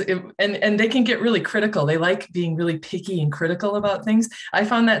know, and they can get really critical. They like being really picky and critical about things. I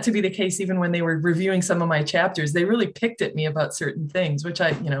found that to be the case even when they were reviewing some of my chapters. They really picked at me about certain things, which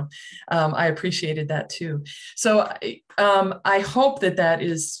I appreciated that too. So I hope that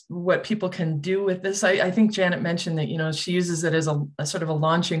is what people can do with this. I think Janet mentioned that, you know, she uses it as a sort of a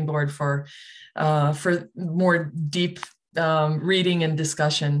launching board for more deep reading and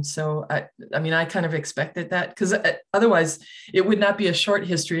discussion. So I mean, I kind of expected that because otherwise it would not be a short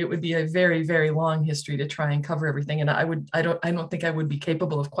history. It would be a very, very long history to try and cover everything. And I don't think I would be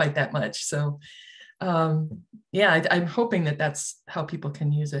capable of quite that much. So yeah, I'm hoping that that's how people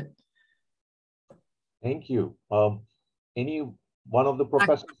can use it. Thank you. Any one of the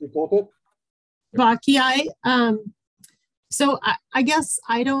professors reported? Baki, so I guess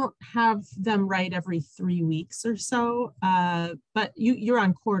I don't have them write every 3 weeks or so, but you're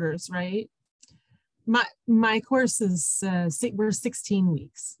on quarters, right? My course is, we're 16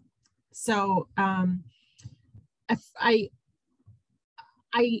 weeks. So I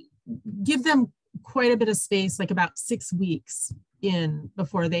give them quite a bit of space, like about 6 weeks in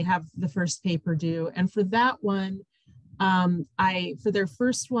before they have the first paper due. And for that one, for their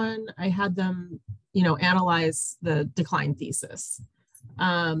first one, I had them, you know, analyze the decline thesis.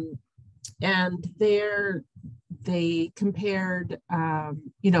 And they compared,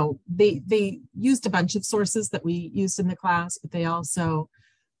 you know, they used a bunch of sources that we used in the class, but they also,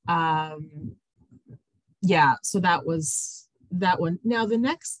 yeah, so that was that one. Now the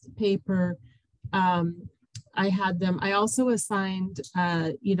next paper, I also assigned,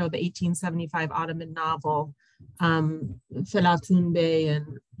 you know, the 1875 Ottoman novel, Felatun Bey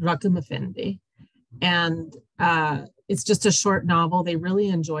and Rakım Efendi. And it's just a short novel. They really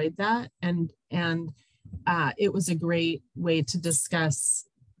enjoyed that. And it was a great way to discuss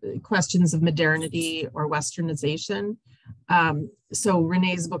questions of modernity or Westernization. So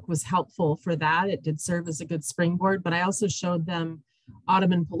Renée's book was helpful for that. It did serve as a good springboard, but I also showed them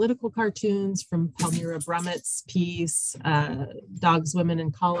Ottoman political cartoons from Palmyra Brummett's piece, Dogs, Women,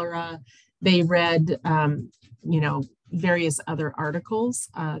 and Cholera. They read, you know, various other articles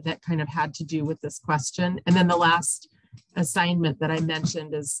that kind of had to do with this question. And then the last assignment that I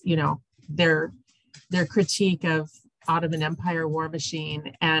mentioned is, you know, their critique of Ottoman Empire war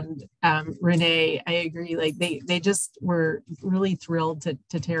machine. And Renée, I agree, like they just were really thrilled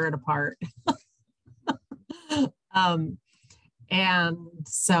to tear it apart. And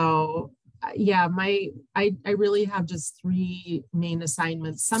so, yeah, I really have just 3 main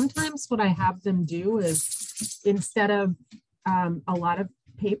assignments. Sometimes what I have them do is, instead of a lot of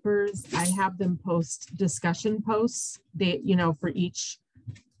papers, I have them post discussion posts, you know, for each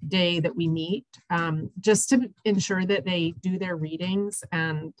day that we meet, just to ensure that they do their readings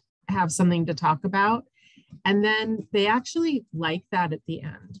and have something to talk about. And then they actually like that at the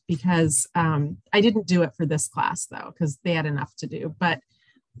end, because I didn't do it for this class though, because they had enough to do. But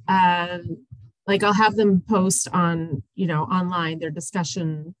like I'll have them post on, you know, online their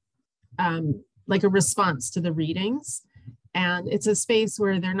discussion, like a response to the readings. And it's a space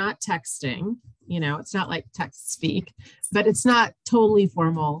where they're not texting, you know, it's not like text speak, but it's not totally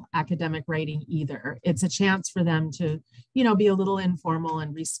formal academic writing either. It's a chance for them to, you know, be a little informal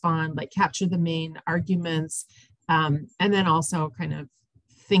and respond, like capture the main arguments, and then also kind of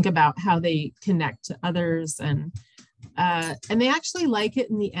think about how they connect to others. And they actually like it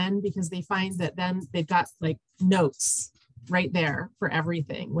in the end, because they find that then they've got like notes right there for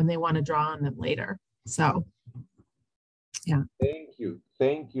everything when they want to draw on them later. So, yeah.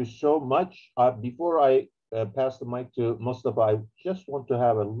 Thank you so much. Before I pass the mic to Mostafa, I just want to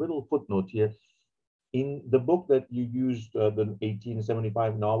have a little footnote here. In the book that you used, the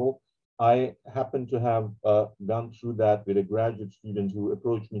 1875 novel, I happen to have gone through that with a graduate student who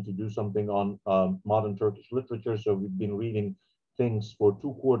approached me to do something on modern Turkish literature. So we've been reading things for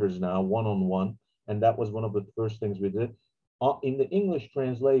 2 quarters now, one-on-one, and that was one of the first things we did. In the English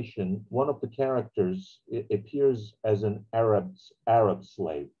translation, one of the characters appears as an Arab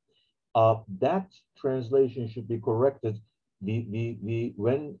slave. That translation should be corrected.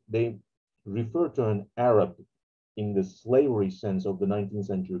 When they refer to an Arab in the slavery sense of the 19th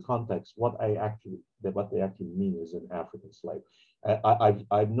century context, what they actually mean is an African slave.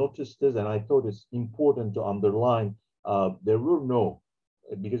 I've noticed this, and I thought it's important to underline there were no,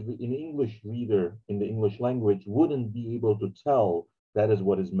 because an English reader in the English language wouldn't be able to tell that is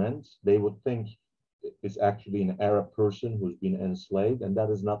what is meant. They would think it's actually an Arab person who's been enslaved, and that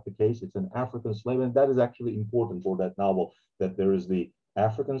is not the case. It's an African slave, and that is actually important for that novel, that there is the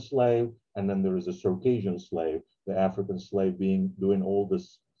African slave, and then there is a Circassian slave, the African slave doing all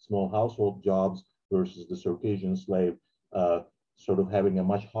this small household jobs versus the Circassian slave sort of having a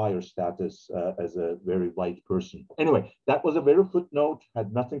much higher status as a very white person. Anyway, that was a very footnote,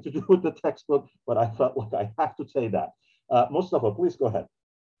 had nothing to do with the textbook, but I felt like I have to say that. Mustafa, please go ahead.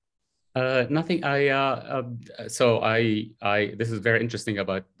 Nothing. This is very interesting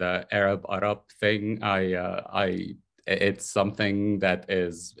about the Arab thing. It's something that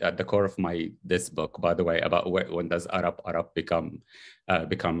is at the core of this book, by the way, about when does Arab become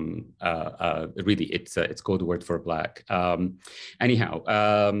really it's code word for black.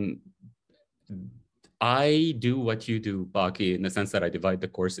 I do what you do, Baki, in the sense that I divide the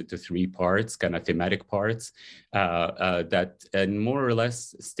course into 3 parts, kind of thematic parts that more or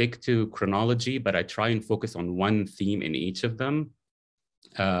less stick to chronology, but I try and focus on one theme in each of them.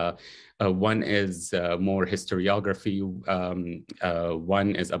 One is more historiography,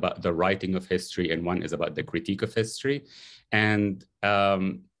 one is about the writing of history, and one is about the critique of history. And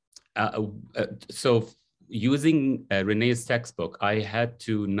so using Renée's textbook, I had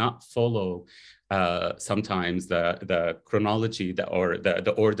to not follow sometimes the chronology or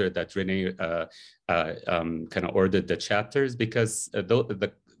the order that Renée kind of ordered the chapters, because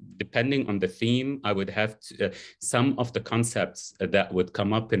depending on the theme, I would have to, some of the concepts that would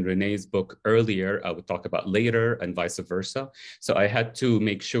come up in Renée's book earlier, I would talk about later, and vice versa. So I had to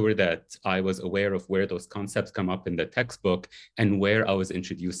make sure that I was aware of where those concepts come up in the textbook and where I was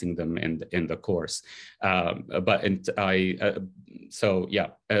introducing them in the course. So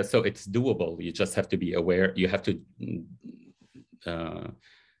it's doable. You just have to be aware. You have to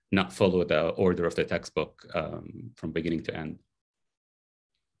not follow the order of the textbook from beginning to end.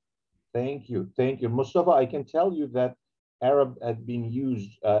 Thank you. Mustafa, I can tell you that Arab had been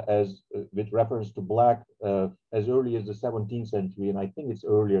used with reference to black as early as the 17th century, and I think it's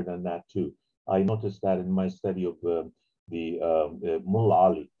earlier than that too. I noticed that in my study of the Mullah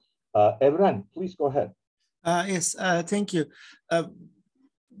Ali. Evren, please go ahead. Yes, thank you.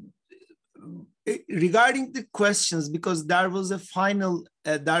 Regarding the questions, because there was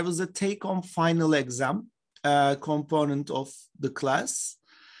a take-home final exam component of the class.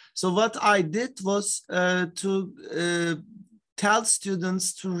 So what I did was to tell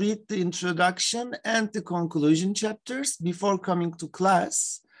students to read the introduction and the conclusion chapters before coming to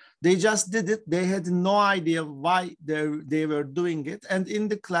class. They just did it. They had no idea why they were doing it. And in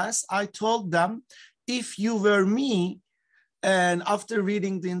the class, I told them, if you were me, and after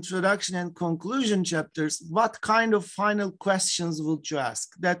reading the introduction and conclusion chapters, what kind of final questions would you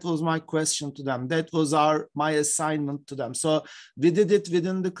ask? That was my question to them. That was my assignment to them. So we did it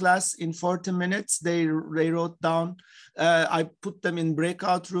within the class in 40 minutes. They wrote down, I put them in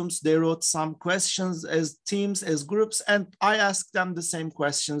breakout rooms. They wrote some questions as teams, as groups, and I asked them the same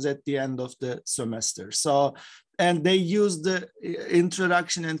questions at the end of the semester. So, and they used the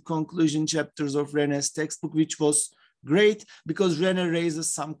introduction and conclusion chapters of Renée's textbook, which was great, because Renée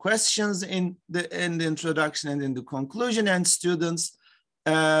raises some questions in the introduction and in the conclusion, and students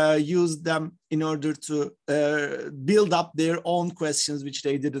use them in order to build up their own questions, which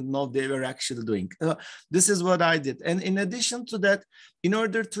they didn't know they were actually doing. This is what I did. And in addition to that, in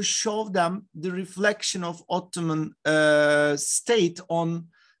order to show them the reflection of Ottoman state on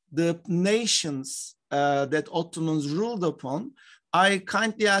the nations that Ottomans ruled upon, I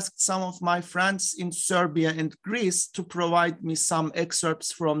kindly asked some of my friends in Serbia and Greece to provide me some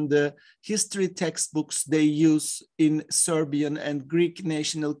excerpts from the history textbooks they use in Serbian and Greek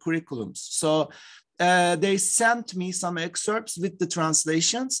national curriculums. So they sent me some excerpts with the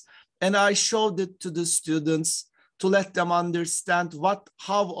translations, and I showed it to the students to let them understand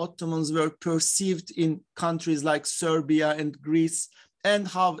how Ottomans were perceived in countries like Serbia and Greece, and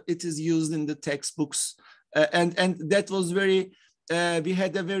how it is used in the textbooks. And that was very, we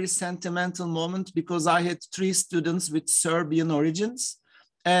had a very sentimental moment, because I had 3 students with Serbian origins.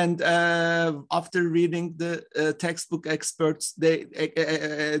 And after reading the textbook experts, they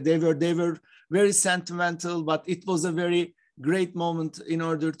were very sentimental, but it was a very great moment in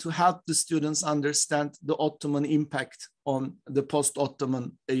order to help the students understand the Ottoman impact on the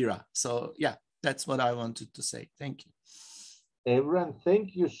post-Ottoman era. So yeah, that's what I wanted to say. Thank you. Evren,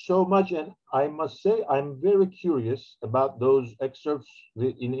 thank you so much. And I must say, I'm very curious about those excerpts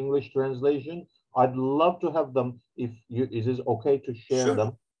in English translation. I'd love to have them if is it okay to share Sure.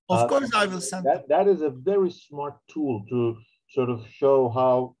 them? Of course, I will send that. That is a very smart tool to sort of show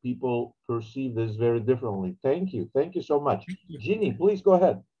how people perceive this very differently. Thank you. Thank you so much. Jeannie, please go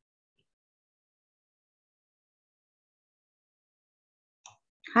ahead.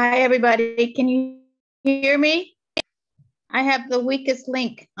 Hi, everybody. Can you hear me? I have the weakest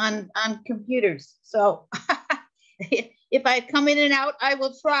link on computers. So if I come in and out, I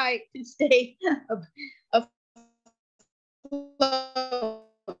will try to stay afloat.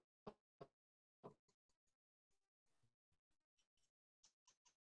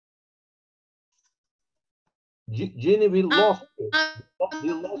 Jeannie, we lost it.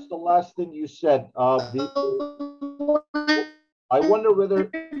 We lost the last thing you said. I wonder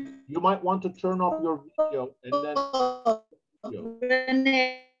whether you might want to turn off your video and then.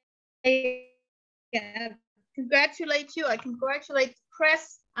 Renée, congratulate you. I congratulate the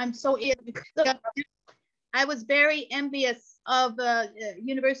press. I'm so I was very envious of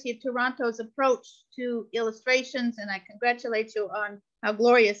University of Toronto's approach to illustrations, and I congratulate you on how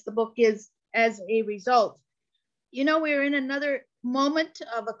glorious the book is as a result. You know, we're in another moment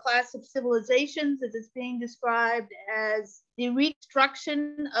of a class of civilizations as it's being described as the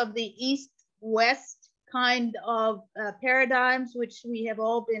reconstruction of the East-West kind of paradigms, which we have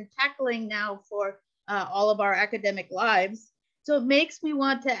all been tackling now for all of our academic lives. So it makes me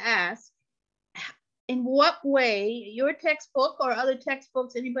want to ask, in what way your textbook or other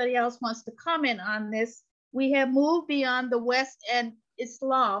textbooks, anybody else wants to comment on this, we have moved beyond the West and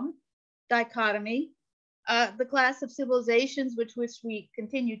Islam dichotomy, the class of civilizations which we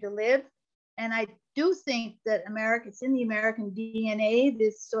continue to live. And I do think that America, it's in the American DNA,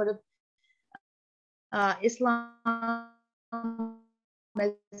 this sort of Islam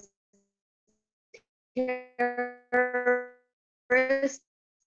as terrorist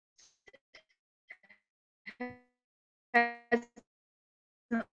has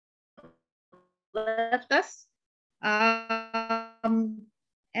left us.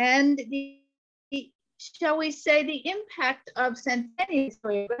 And the, shall we say, the impact of centennial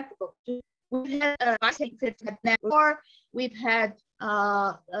historiographical. We've had we've had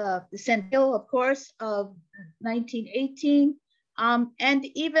the centennial, of course, of 1918, and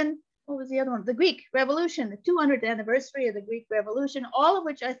even, what was the other one? The Greek Revolution, the 200th anniversary of the Greek Revolution, all of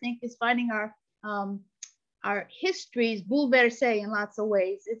which I think is finding our histories bouleversé in lots of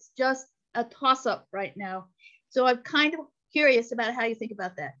ways. It's just a toss-up right now. So I'm kind of curious about how you think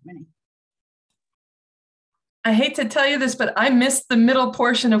about that, Renée. I hate to tell you this, but I missed the middle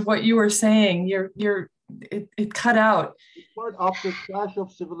portion of what you were saying. It cut out. Part after clash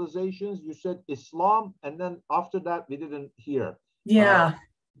of civilizations, you said Islam, and then after that we didn't hear. Yeah.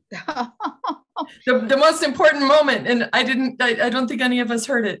 The most important moment, and I don't think any of us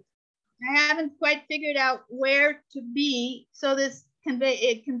heard it. I haven't quite figured out where to be, so this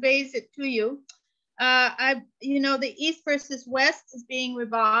conveys it to you. You know, the East versus West is being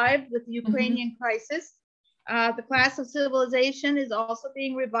revived with the Ukrainian crisis. The class of civilization is also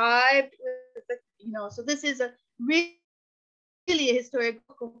being revived with the, you know, so this is a really a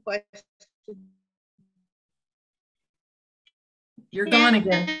historical question. You're gone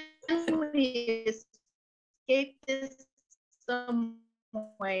again. We escape this some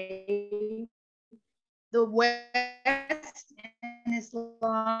way. The West and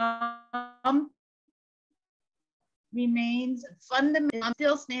Islam remains fundamental,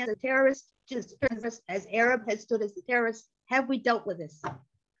 still stands as a terrorist, just as Arab has stood as the terrorist. Have we dealt with this?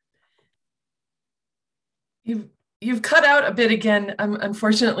 You've cut out a bit again,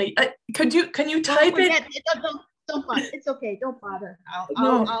 unfortunately. Can you type it? Don't bother. It's okay. Don't bother.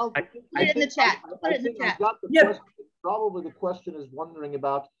 I'll put it in the chat. Put it in the chat. Yeah. Probably the question is wondering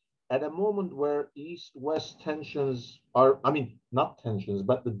about, at a moment where East-West tensions are, I mean, not tensions,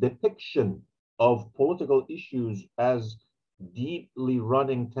 but the depiction of political issues as deeply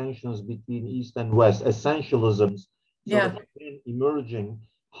running tensions between East and West, essentialisms sort of emerging.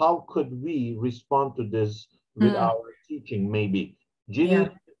 How could we respond to this with our teaching, maybe? Ginny,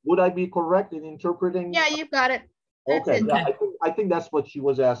 would I be correct in interpreting? Yeah, you've got it. Okay, yeah, I think that's what she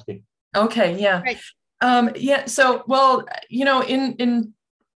was asking. Okay, yeah. Right. Yeah, so, well, you know, in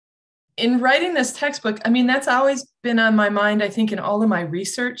writing this textbook, I mean, that's always been on my mind, I think, in all of my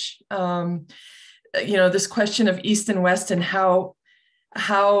research. You know, this question of East and West and how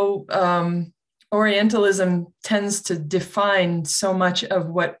Orientalism tends to define so much of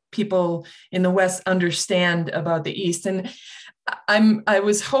what people in the West understand about the East. And I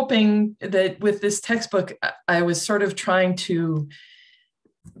was hoping that with this textbook, I was sort of trying to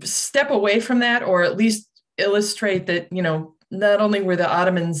step away from that, or at least illustrate that, you know, not only were the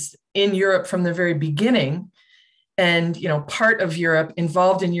Ottomans in Europe from the very beginning, and, part of Europe,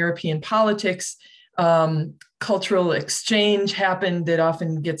 involved in European politics. Cultural exchange happened that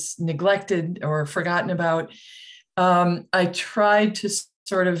often gets neglected or forgotten about. I tried to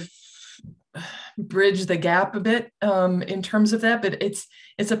sort of bridge the gap a bit in terms of that, but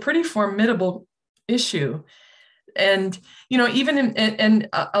it's a pretty formidable issue. And, even and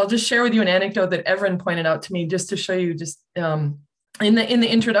I'll just share with you an anecdote that Evren pointed out to me, just to show you, just in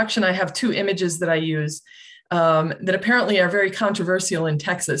the introduction, I have two images that I use that apparently are very controversial in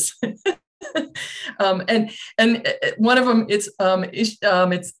Texas. And one of them, it's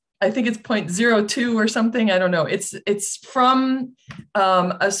I think it's 0.02 or something. I don't know. It's from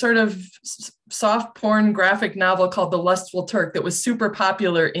a sort of soft porn graphic novel called The Lustful Turk that was super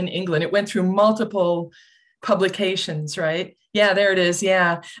popular in England. It went through multiple publications, right? Yeah, there it is.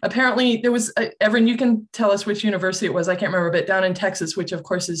 Yeah. Apparently there was, Evren, you can tell us which university it was. I can't remember, but down in Texas, which of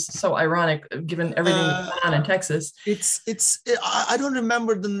course is so ironic given everything that's going on in Texas. I don't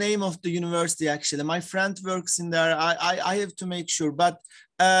remember the name of the university, actually. My friend works in there. I have to make sure. But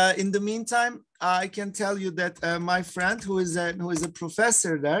in the meantime, I can tell you that my friend who is a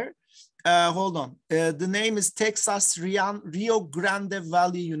professor there, hold on. The name is Texas Rio Grande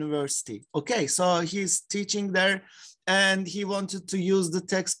Valley University. Okay, so he's teaching there. And he wanted to use the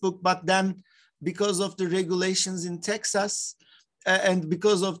textbook, but then because of the regulations in Texas and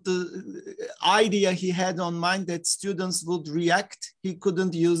because of the idea he had on mind that students would react, he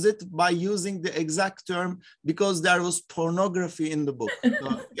couldn't use it by using the exact term because there was pornography in the book.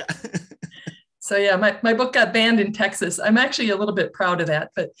 So, yeah. So yeah, my book got banned in Texas. I'm actually a little bit proud of that,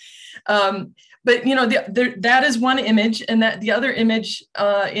 but that is one image, and that the other image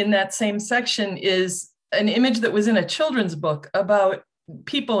in that same section is an image that was in a children's book about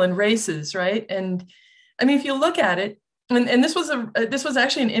people and races, right? And I mean, if you look at it, and this was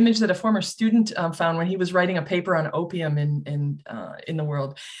actually an image that a former student found when he was writing a paper on opium in the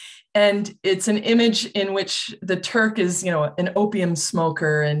world. And it's an image in which the Turk is, an opium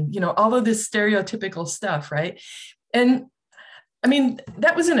smoker and, all of this stereotypical stuff, right? And I mean,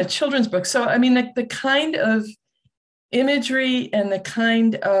 that was in a children's book. So, I mean, the kind of imagery and the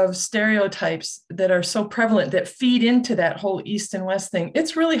kind of stereotypes that are so prevalent that feed into that whole East and West thing,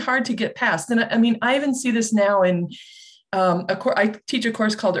 it's really hard to get past. And I mean, I even see this now in I teach a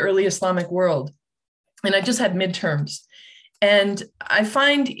course called Early Islamic World, and I just had midterms. And I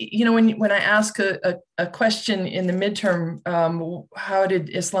find, when I ask a question in the midterm, how did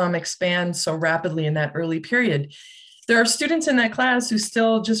Islam expand so rapidly in that early period? There are students in that class who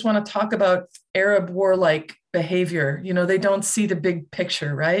still just want to talk about Arab warlike behavior. They don't see the big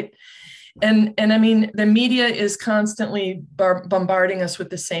picture, right? And I mean, the media is constantly bombarding us with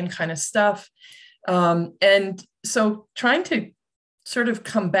the same kind of stuff. And so trying to sort of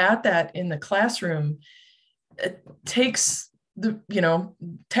combat that in the classroom, it takes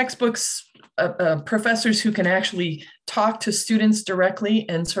textbooks, professors who can actually talk to students directly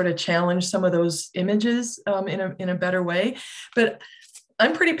and sort of challenge some of those images in a better way. But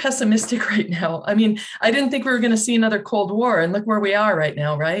I'm pretty pessimistic right now. I mean, I didn't think we were going to see another Cold War, and look where we are right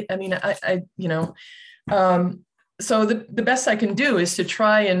now, right? I mean, so the best I can do is to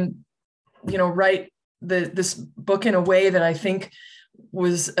try and, write this book in a way that I think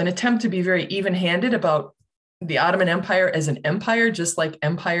was an attempt to be very even-handed about the Ottoman Empire as an empire, just like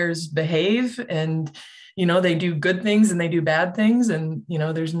empires behave, and, they do good things and they do bad things. And,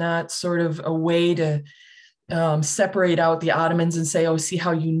 there's not sort of a way to separate out the Ottomans and say, oh, see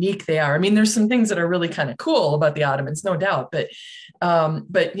how unique they are. I mean, there's some things that are really kind of cool about the Ottomans, no doubt, but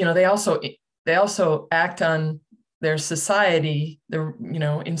they also act on their society,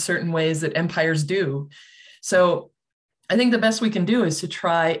 in certain ways that empires do. So I think the best we can do is to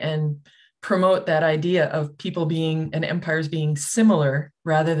try and promote that idea of people being and empires being similar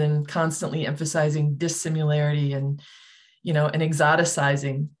rather than constantly emphasizing dissimilarity and, and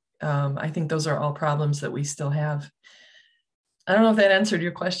exoticizing. I think those are all problems that we still have. I don't know if that answered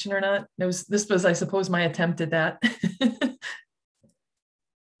your question or not. This was, I suppose, my attempt at that.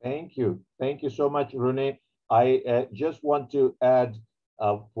 Thank you. Thank you so much, Renée. I just want to add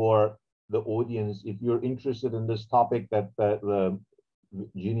for the audience, if you're interested in this topic that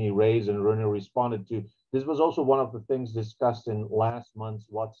Ginny raised and Renée responded to, this was also one of the things discussed in last month's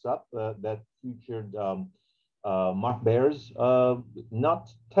What's Up that featured Mark Baer's not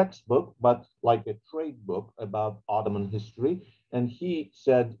textbook, but like a trade book about Ottoman history. And he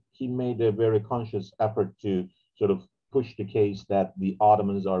said he made a very conscious effort to sort of push the case that the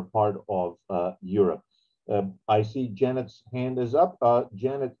Ottomans are part of Europe. I see Janet's hand is up.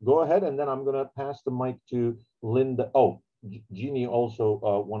 Janet, go ahead, and then I'm going to pass the mic to Linda. Oh, Jeannie also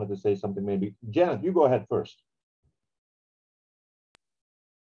wanted to say something maybe. Janet, you go ahead first.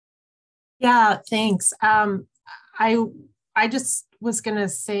 Yeah, thanks. I just was going to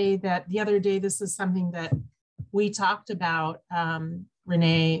say that the other day, this is something that we talked about,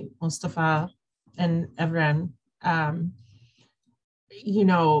 Renée, Mostafa, and Evren. You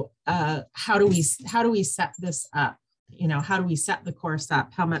know, how do we set this up? You know, how do we set the course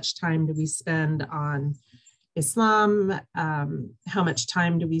up? How much time do we spend on Islam? How much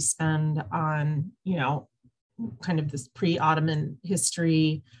time do we spend on, you know, kind of this pre-Ottoman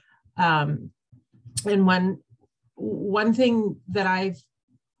history? And one thing that I've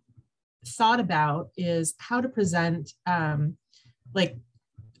thought about is how to present, and I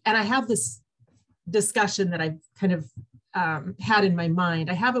have this discussion that I've kind of had in my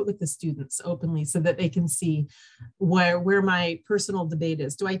mind. I have it with the students openly so that they can see where my personal debate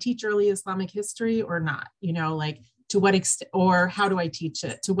is. Do I teach early Islamic history or not? You know, like to what extent, or how do I teach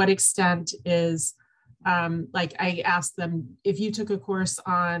it? To what extent is, like I asked them, if you took a course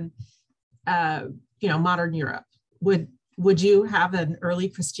on, you know, modern Europe, would you have an early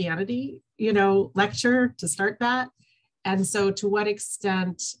Christianity, you know, lecture to start that? And so to what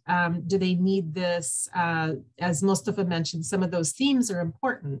extent do they need this? As Mostafa mentioned, some of those themes are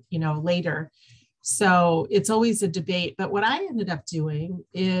important, you know, later. So it's always a debate. But what I ended up doing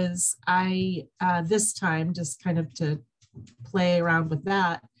is this time, just kind of to play around with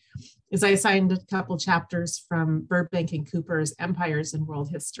that, is I assigned a couple chapters from Burbank and Cooper's Empires in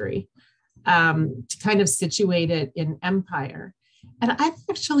World History to kind of situate it in empire. And I've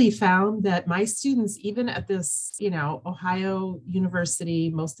actually found that my students, even at this, you know, Ohio University,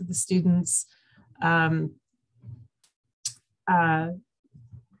 most of the students, they're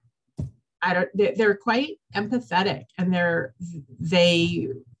quite empathetic, and they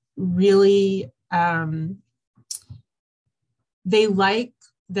really, they like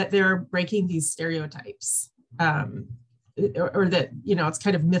that they're breaking these stereotypes, or that, you know, it's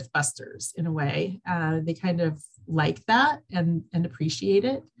kind of Mythbusters in a way. They kind of like that and appreciate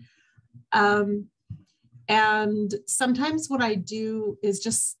it. And sometimes what I do is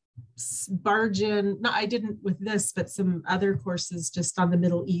just barge in, no, I didn't with this, but some other courses just on the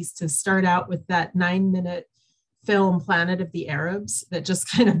Middle East, to start out with that 9-minute film, Planet of the Arabs, that just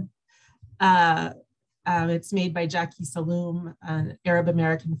kind of, it's made by Jackie Saloom, an Arab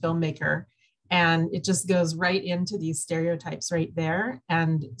American filmmaker. And it just goes right into these stereotypes right there.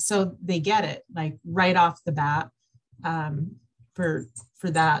 And so they get it like right off the bat for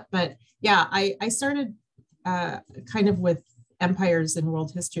that. But yeah, I started kind of with Empires in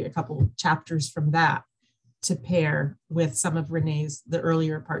World History, a couple chapters from that to pair with some of the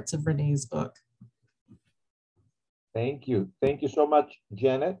earlier parts of Renée's book. Thank you. Thank you so much,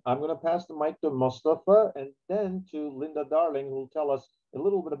 Janet. I'm going to pass the mic to Mostafa and then to Linda Darling, who will tell us a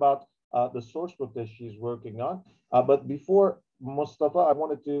little bit about the source book that she's working on. But before Mostafa, I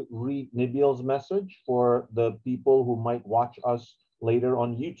wanted to read Nabil's message for the people who might watch us later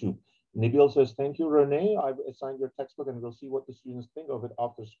on YouTube. Nabil says, thank you, Renée. I've assigned your textbook and we'll see what the students think of it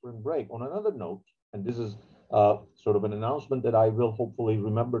after spring break. On another note, and this is sort of an announcement that I will hopefully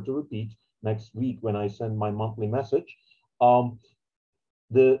remember to repeat next week when I send my monthly message.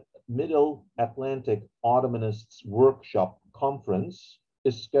 The Middle Atlantic Ottomanists Workshop Conference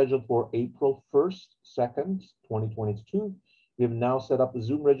is scheduled for April 1st, 2nd, 2022. We have now set up the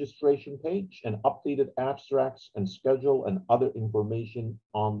Zoom registration page and updated abstracts and schedule and other information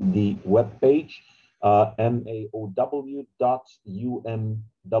on the webpage,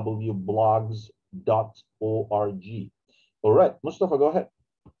 maow.umwblogs.org. All right, Mostafa, go ahead.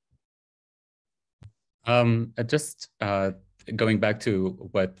 Just going back to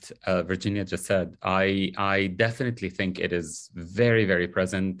what Virginia just said, I definitely think it is very, very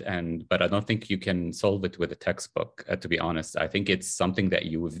present, but I don't think you can solve it with a textbook, to be honest. I think it's something that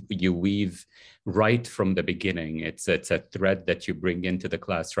you weave right from the beginning. It's a thread that you bring into the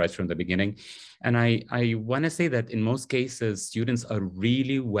class right from the beginning. And I want to say that in most cases, students are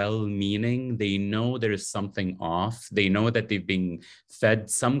really well-meaning. They know there is something off. They know that they've been fed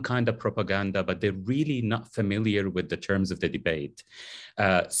some kind of propaganda, but they're really not familiar with the terms of the debate.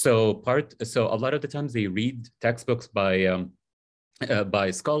 So a lot of the times they read textbooks by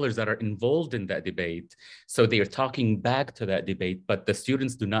scholars that are involved in that debate. So they are talking back to that debate, but the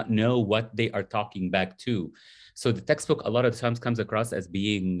students do not know what they are talking back to. So the textbook a lot of times comes across as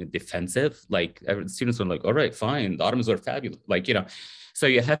being defensive. Like students are like, all right, fine, the Ottomans were fabulous. Like, you know, so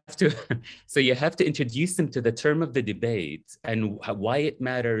you have to introduce them to the term of the debate and why it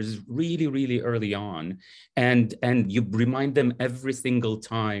matters really, really early on. And you remind them every single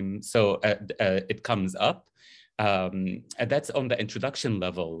time. So it comes up. And that's on the introduction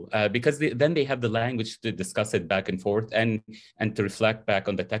level, because then they have the language to discuss it back and forth, and to reflect back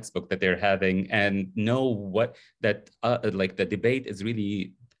on the textbook that they're having, and know what that like the debate is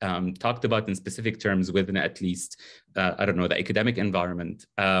really talked about in specific terms within at least I don't know, the academic environment.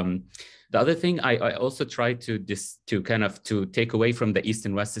 The other thing I also try to take away from the East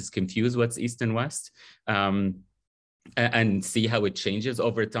and West is confuse what's East and West. And see how it changes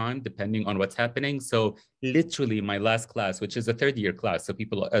over time depending on what's happening. So literally my last class, which is a third-year class,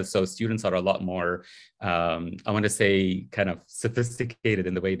 so students are a lot more, I want to say, kind of sophisticated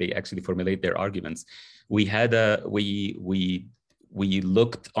in the way they actually formulate their arguments. We had we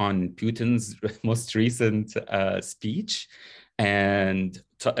looked on Putin's most recent speech and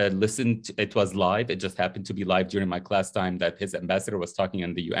listened. It was live. It just happened to be live during my class time that his ambassador was talking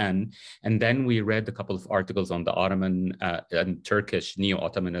in the UN. And then we read a couple of articles on the Ottoman and Turkish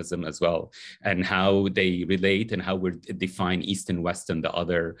neo-Ottomanism as well, and how they relate and how we define East and West and the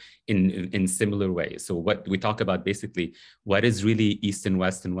other in similar ways. So what we talk about basically what is really East and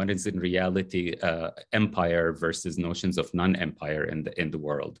West and what is in reality empire versus notions of non-empire in the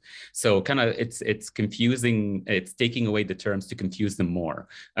world. So kind of it's confusing. It's taking away the terms to confuse them more.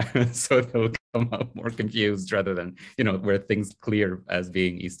 So they'll come out more confused rather than, where things clear as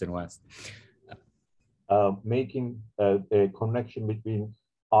being East and West. Making a connection between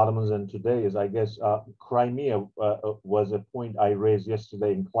Ottomans and today is, I guess, Crimea was a point I raised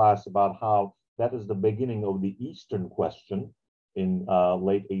yesterday in class about how that is the beginning of the Eastern question in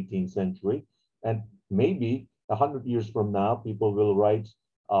late 18th century. And maybe 100 years from now, people will write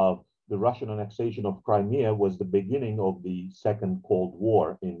the Russian annexation of Crimea was the beginning of the Second Cold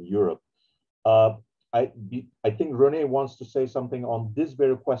War in Europe. I think Renée wants to say something on this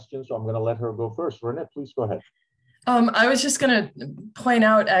very question, so I'm going to let her go first. Renée, please go ahead. I was just going to point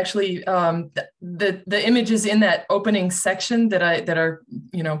out actually the images in that opening section that are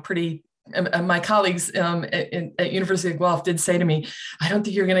pretty. My colleagues at University of Guelph did say to me, "I don't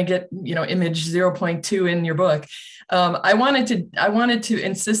think you're going to get image 0.2 in your book." I wanted to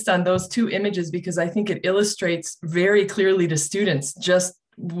insist on those two images because I think it illustrates very clearly to students just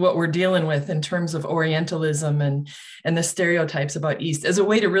what we're dealing with in terms of Orientalism and the stereotypes about East, as a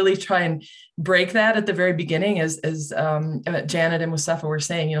way to really try and break that at the very beginning. As Janet and Mostafa were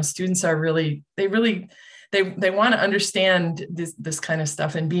saying, students are they want to understand this kind of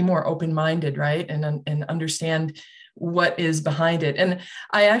stuff and be more open-minded, right? And understand what is behind it. And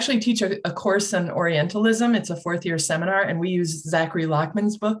I actually teach a course on Orientalism. It's a fourth-year seminar, and we use Zachary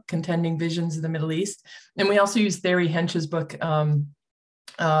Lockman's book, Contending Visions of the Middle East. And we also use Thierry Hensch's book,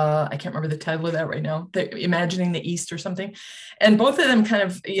 I can't remember the title of that right now, Imagining the East or something. And both of them kind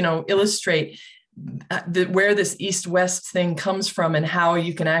of, illustrate where this East-West thing comes from and how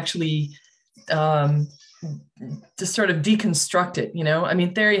you can actually to sort of deconstruct it, I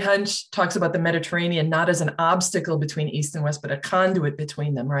mean, Thierry Hensch talks about the Mediterranean not as an obstacle between East and West, but a conduit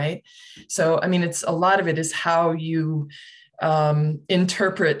between them, right? So, I mean, a lot of it is how you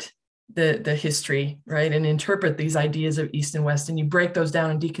interpret the history, right? And interpret these ideas of East and West, and you break those down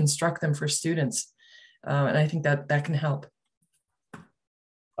and deconstruct them for students. And I think that can help.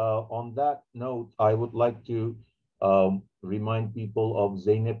 On that note, I would like to remind people of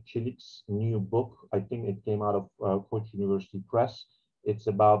Zeynep Çelik's new book. I think it came out of Koç University Press. It's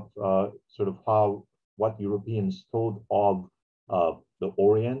about sort of what Europeans thought of the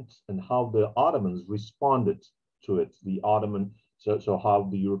Orient and how the Ottomans responded to it. So how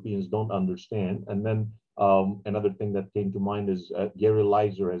the Europeans don't understand. And then another thing that came to mind is Gary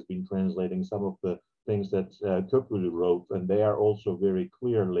Leiser has been translating some of the things that Köprülü wrote, and they are also very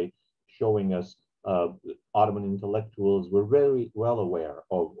clearly showing us Ottoman intellectuals were very well aware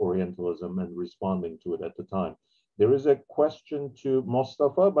of Orientalism and responding to it at the time. There is a question to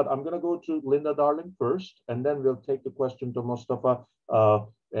Mostafa, but I'm going to go to Linda Darling first, and then we'll take the question to Mostafa,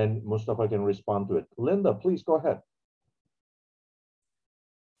 and Mostafa can respond to it. Linda, please go ahead.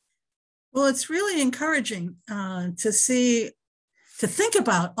 Well, it's really encouraging to think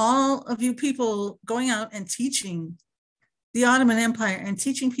about all of you people going out and teaching the Ottoman Empire and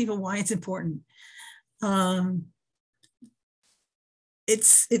teaching people why it's important.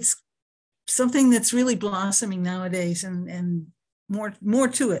 It's something that's really blossoming nowadays, and more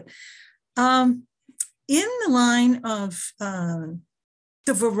to it. In the line of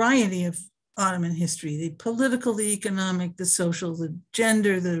the variety of Ottoman history, the political, the economic, the social, the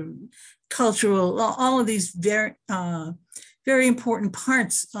gender, the cultural, all of these very important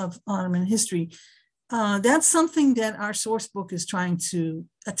parts of Ottoman history, that's something that our source book is trying to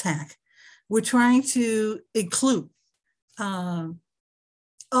attack. We're trying to include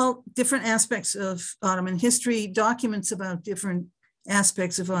all different aspects of Ottoman history, documents about different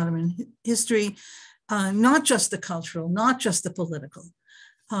aspects of Ottoman history, not just the cultural, not just the political.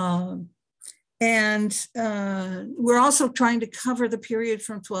 And we're also trying to cover the period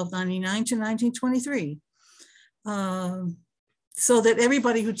from 1299 to 1923, so that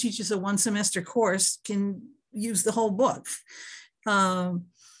everybody who teaches a one semester course can use the whole book.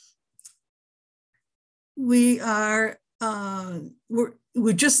 We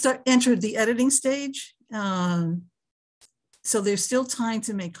just entered the editing stage. So there's still time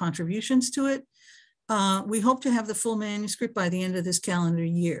to make contributions to it. We hope to have the full manuscript by the end of this calendar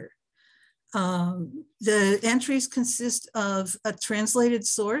year. The entries consist of a translated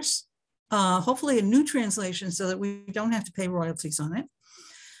source, hopefully a new translation so that we don't have to pay royalties on it,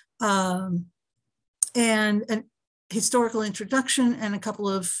 and a historical introduction and a couple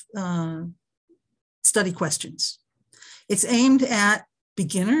of study questions. It's aimed at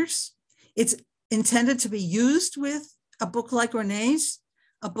beginners. It's intended to be used with a book like Renée's,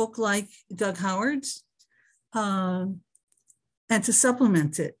 a book like Doug Howard's, and to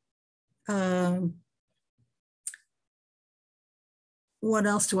supplement it. What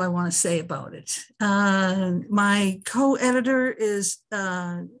else do I want to say about it? My co-editor is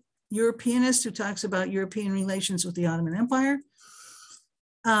a Europeanist who talks about European relations with the Ottoman Empire.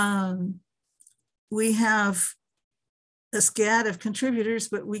 We have a scad of contributors,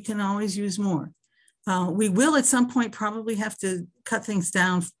 but we can always use more. We will at some point probably have to cut things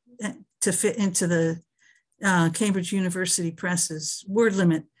down to fit into the Cambridge University Press's word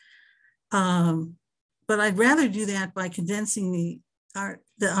limit. But I'd rather do that by condensing the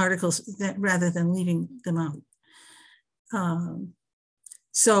articles rather than leaving them out.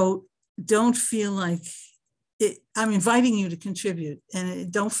 So don't feel like I'm inviting you to contribute,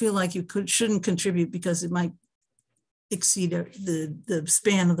 and don't feel like you shouldn't contribute because it might exceed the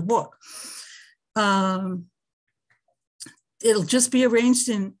span of the book. It'll just be arranged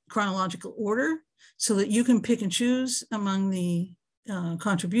in chronological order so that you can pick and choose among the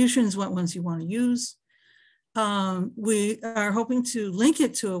contributions, what ones you want to use. We are hoping to link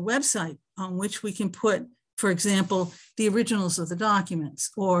it to a website on which we can put, for example, the originals of the documents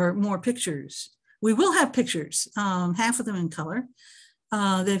or more pictures. We will have pictures, half of them in color.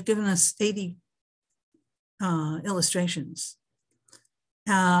 They've given us 80 illustrations.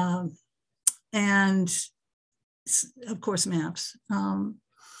 And of course, maps.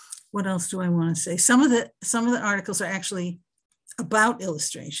 What else do I want to say? Some of the articles are actually about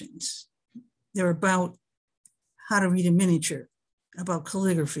illustrations. They're about how to read a miniature, about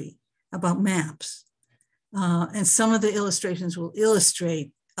calligraphy, about maps. And some of the illustrations will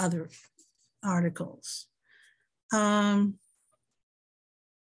illustrate other articles. We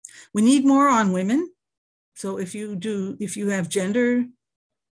need more on women. So if you have gender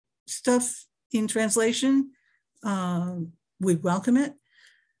stuff in translation, we welcome it.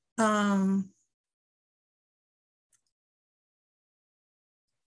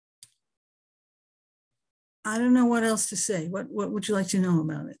 I don't know what else to say. What would you like to know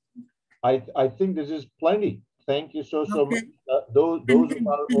about it? I think this is plenty. Thank you so much. Those of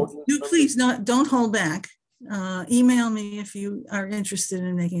our audience. Do please don't hold back. Email me if you are interested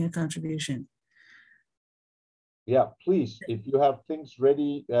in making a contribution. Yeah, please. If you have things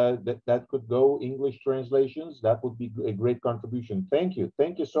ready that could go English translations, that would be a great contribution. Thank you.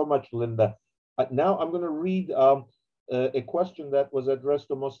 Thank you so much, Linda. Now I'm going to read a question that was addressed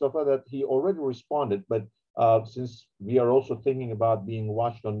to Mostafa that he already responded, but since we are also thinking about being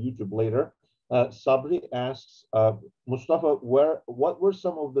watched on YouTube later, Sabri asks, Mostafa, what were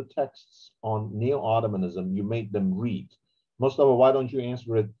some of the texts on neo-Ottomanism you made them read? Mostafa, why don't you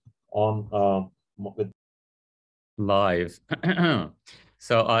answer it on live?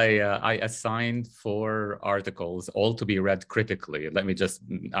 So I assigned 4 articles, all to be read critically. Let me just,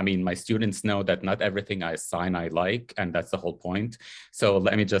 my students know that not everything I assign I like, and that's the whole point. So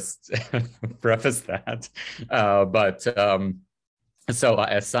let me just preface that. So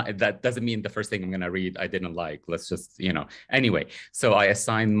I assigned, that doesn't mean the first thing I'm going to read I didn't like. Let's just, Anyway, so I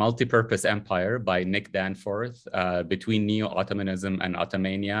assigned Multipurpose Empire by Nick Danforth, Between Neo-Ottomanism and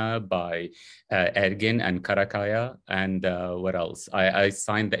Ottomania by Ergin and Karakaya, and what else? I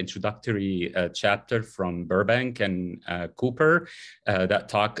assigned the introductory chapter from Burbank and Cooper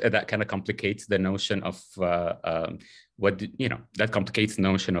that kind of complicates the notion of that complicates the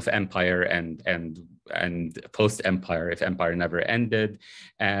notion of empire and post-empire, if empire never ended.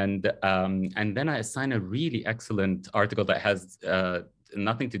 And then I assigned a really excellent article that has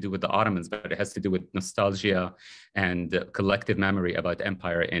nothing to do with the Ottomans, but it has to do with nostalgia and collective memory about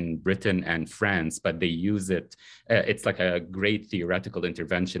empire in Britain and France. But they use it, it's like a great theoretical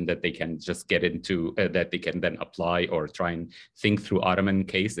intervention that they can just get into, that they can then apply or try and think through Ottoman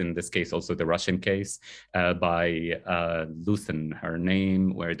case, in this case also the Russian case, by Luthen, her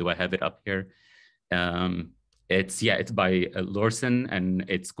name, where do I have it up here? It's by Lorson, and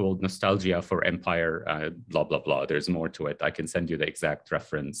it's called Nostalgia for Empire, blah, blah, blah. There's more to it. I can send you the exact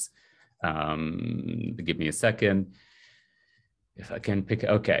reference. Give me a second. If I can pick,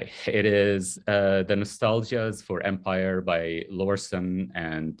 okay. It is The Nostalgias for Empire by Lorson,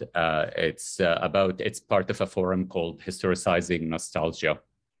 and it's part of a forum called Historicizing Nostalgia.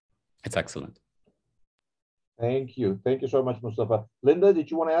 It's excellent. Thank you. Thank you so much, Mostafa. Linda,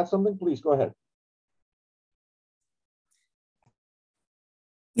 did you want to add something? Please go ahead.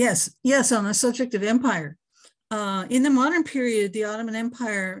 Yes, on the subject of empire. In the modern period, the Ottoman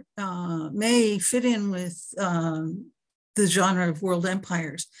Empire may fit in with the genre of world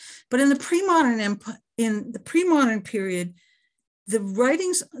empires, but in the pre-modern period,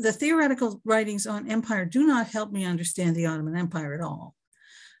 the theoretical writings on empire do not help me understand the Ottoman Empire at all.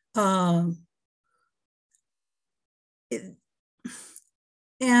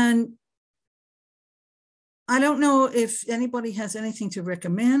 And I don't know if anybody has anything to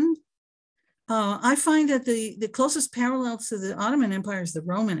recommend. I find that the closest parallel to the Ottoman Empire is the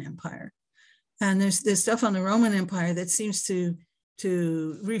Roman Empire. And there's stuff on the Roman Empire that seems to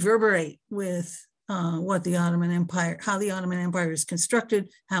reverberate with what the Ottoman Empire, how the Ottoman Empire is constructed,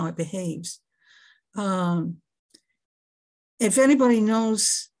 how it behaves. If anybody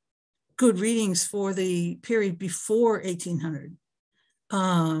knows good readings for the period before 1800,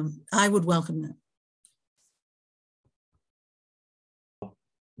 I would welcome them.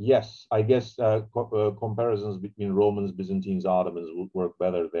 Yes, I guess comparisons between Romans, Byzantines, Ottomans would work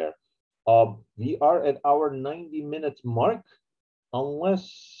better there. We are at our 90-minute mark.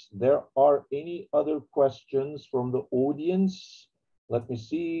 Unless there are any other questions from the audience. Let me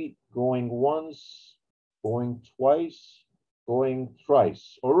see, going once, going twice, going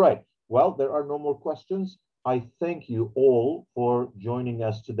thrice. All right, well, there are no more questions. I thank you all for joining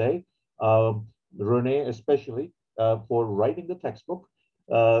us today. Renée, especially, for writing the textbook.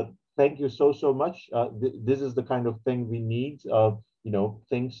 Thank you so much. This is the kind of thing we need,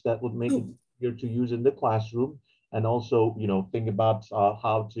 things that would make it easier to use in the classroom, and also, think about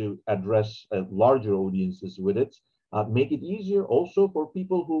how to address larger audiences with it. Make it easier also for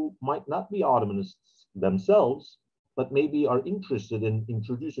people who might not be Ottomanists themselves, but maybe are interested in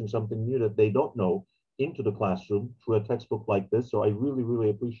introducing something new that they don't know into the classroom through a textbook like this. So I really, really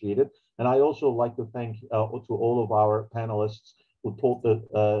appreciate it. And I also like to thank to all of our panelists who taught the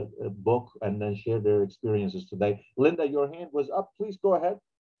book and then shared their experiences today. Linda, your hand was up. Please go ahead.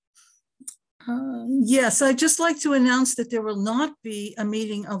 Yes, I'd just like to announce that there will not be a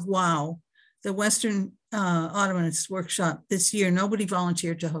meeting of WOW, the Western Ottomanist Workshop, this year. Nobody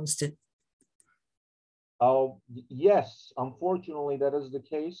volunteered to host it. Yes, unfortunately, that is the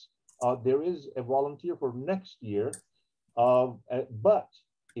case. There is a volunteer for next year, but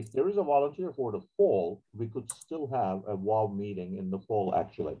if there is a volunteer for the fall, we could still have a WOW meeting in the fall,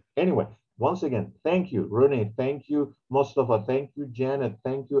 actually. Anyway, once again, thank you, Renée. Thank you, Mostafa. Thank you, Janet.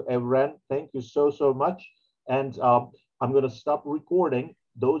 Thank you, Evren. Thank you so much. And I'm going to stop recording.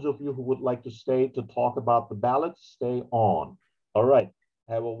 Those of you who would like to stay to talk about the ballots, stay on. All right.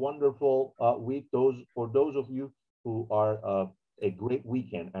 Have a wonderful week. For those of you who are a great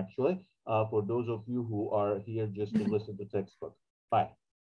weekend, actually. For those of you who are here just to listen to textbook. Bye.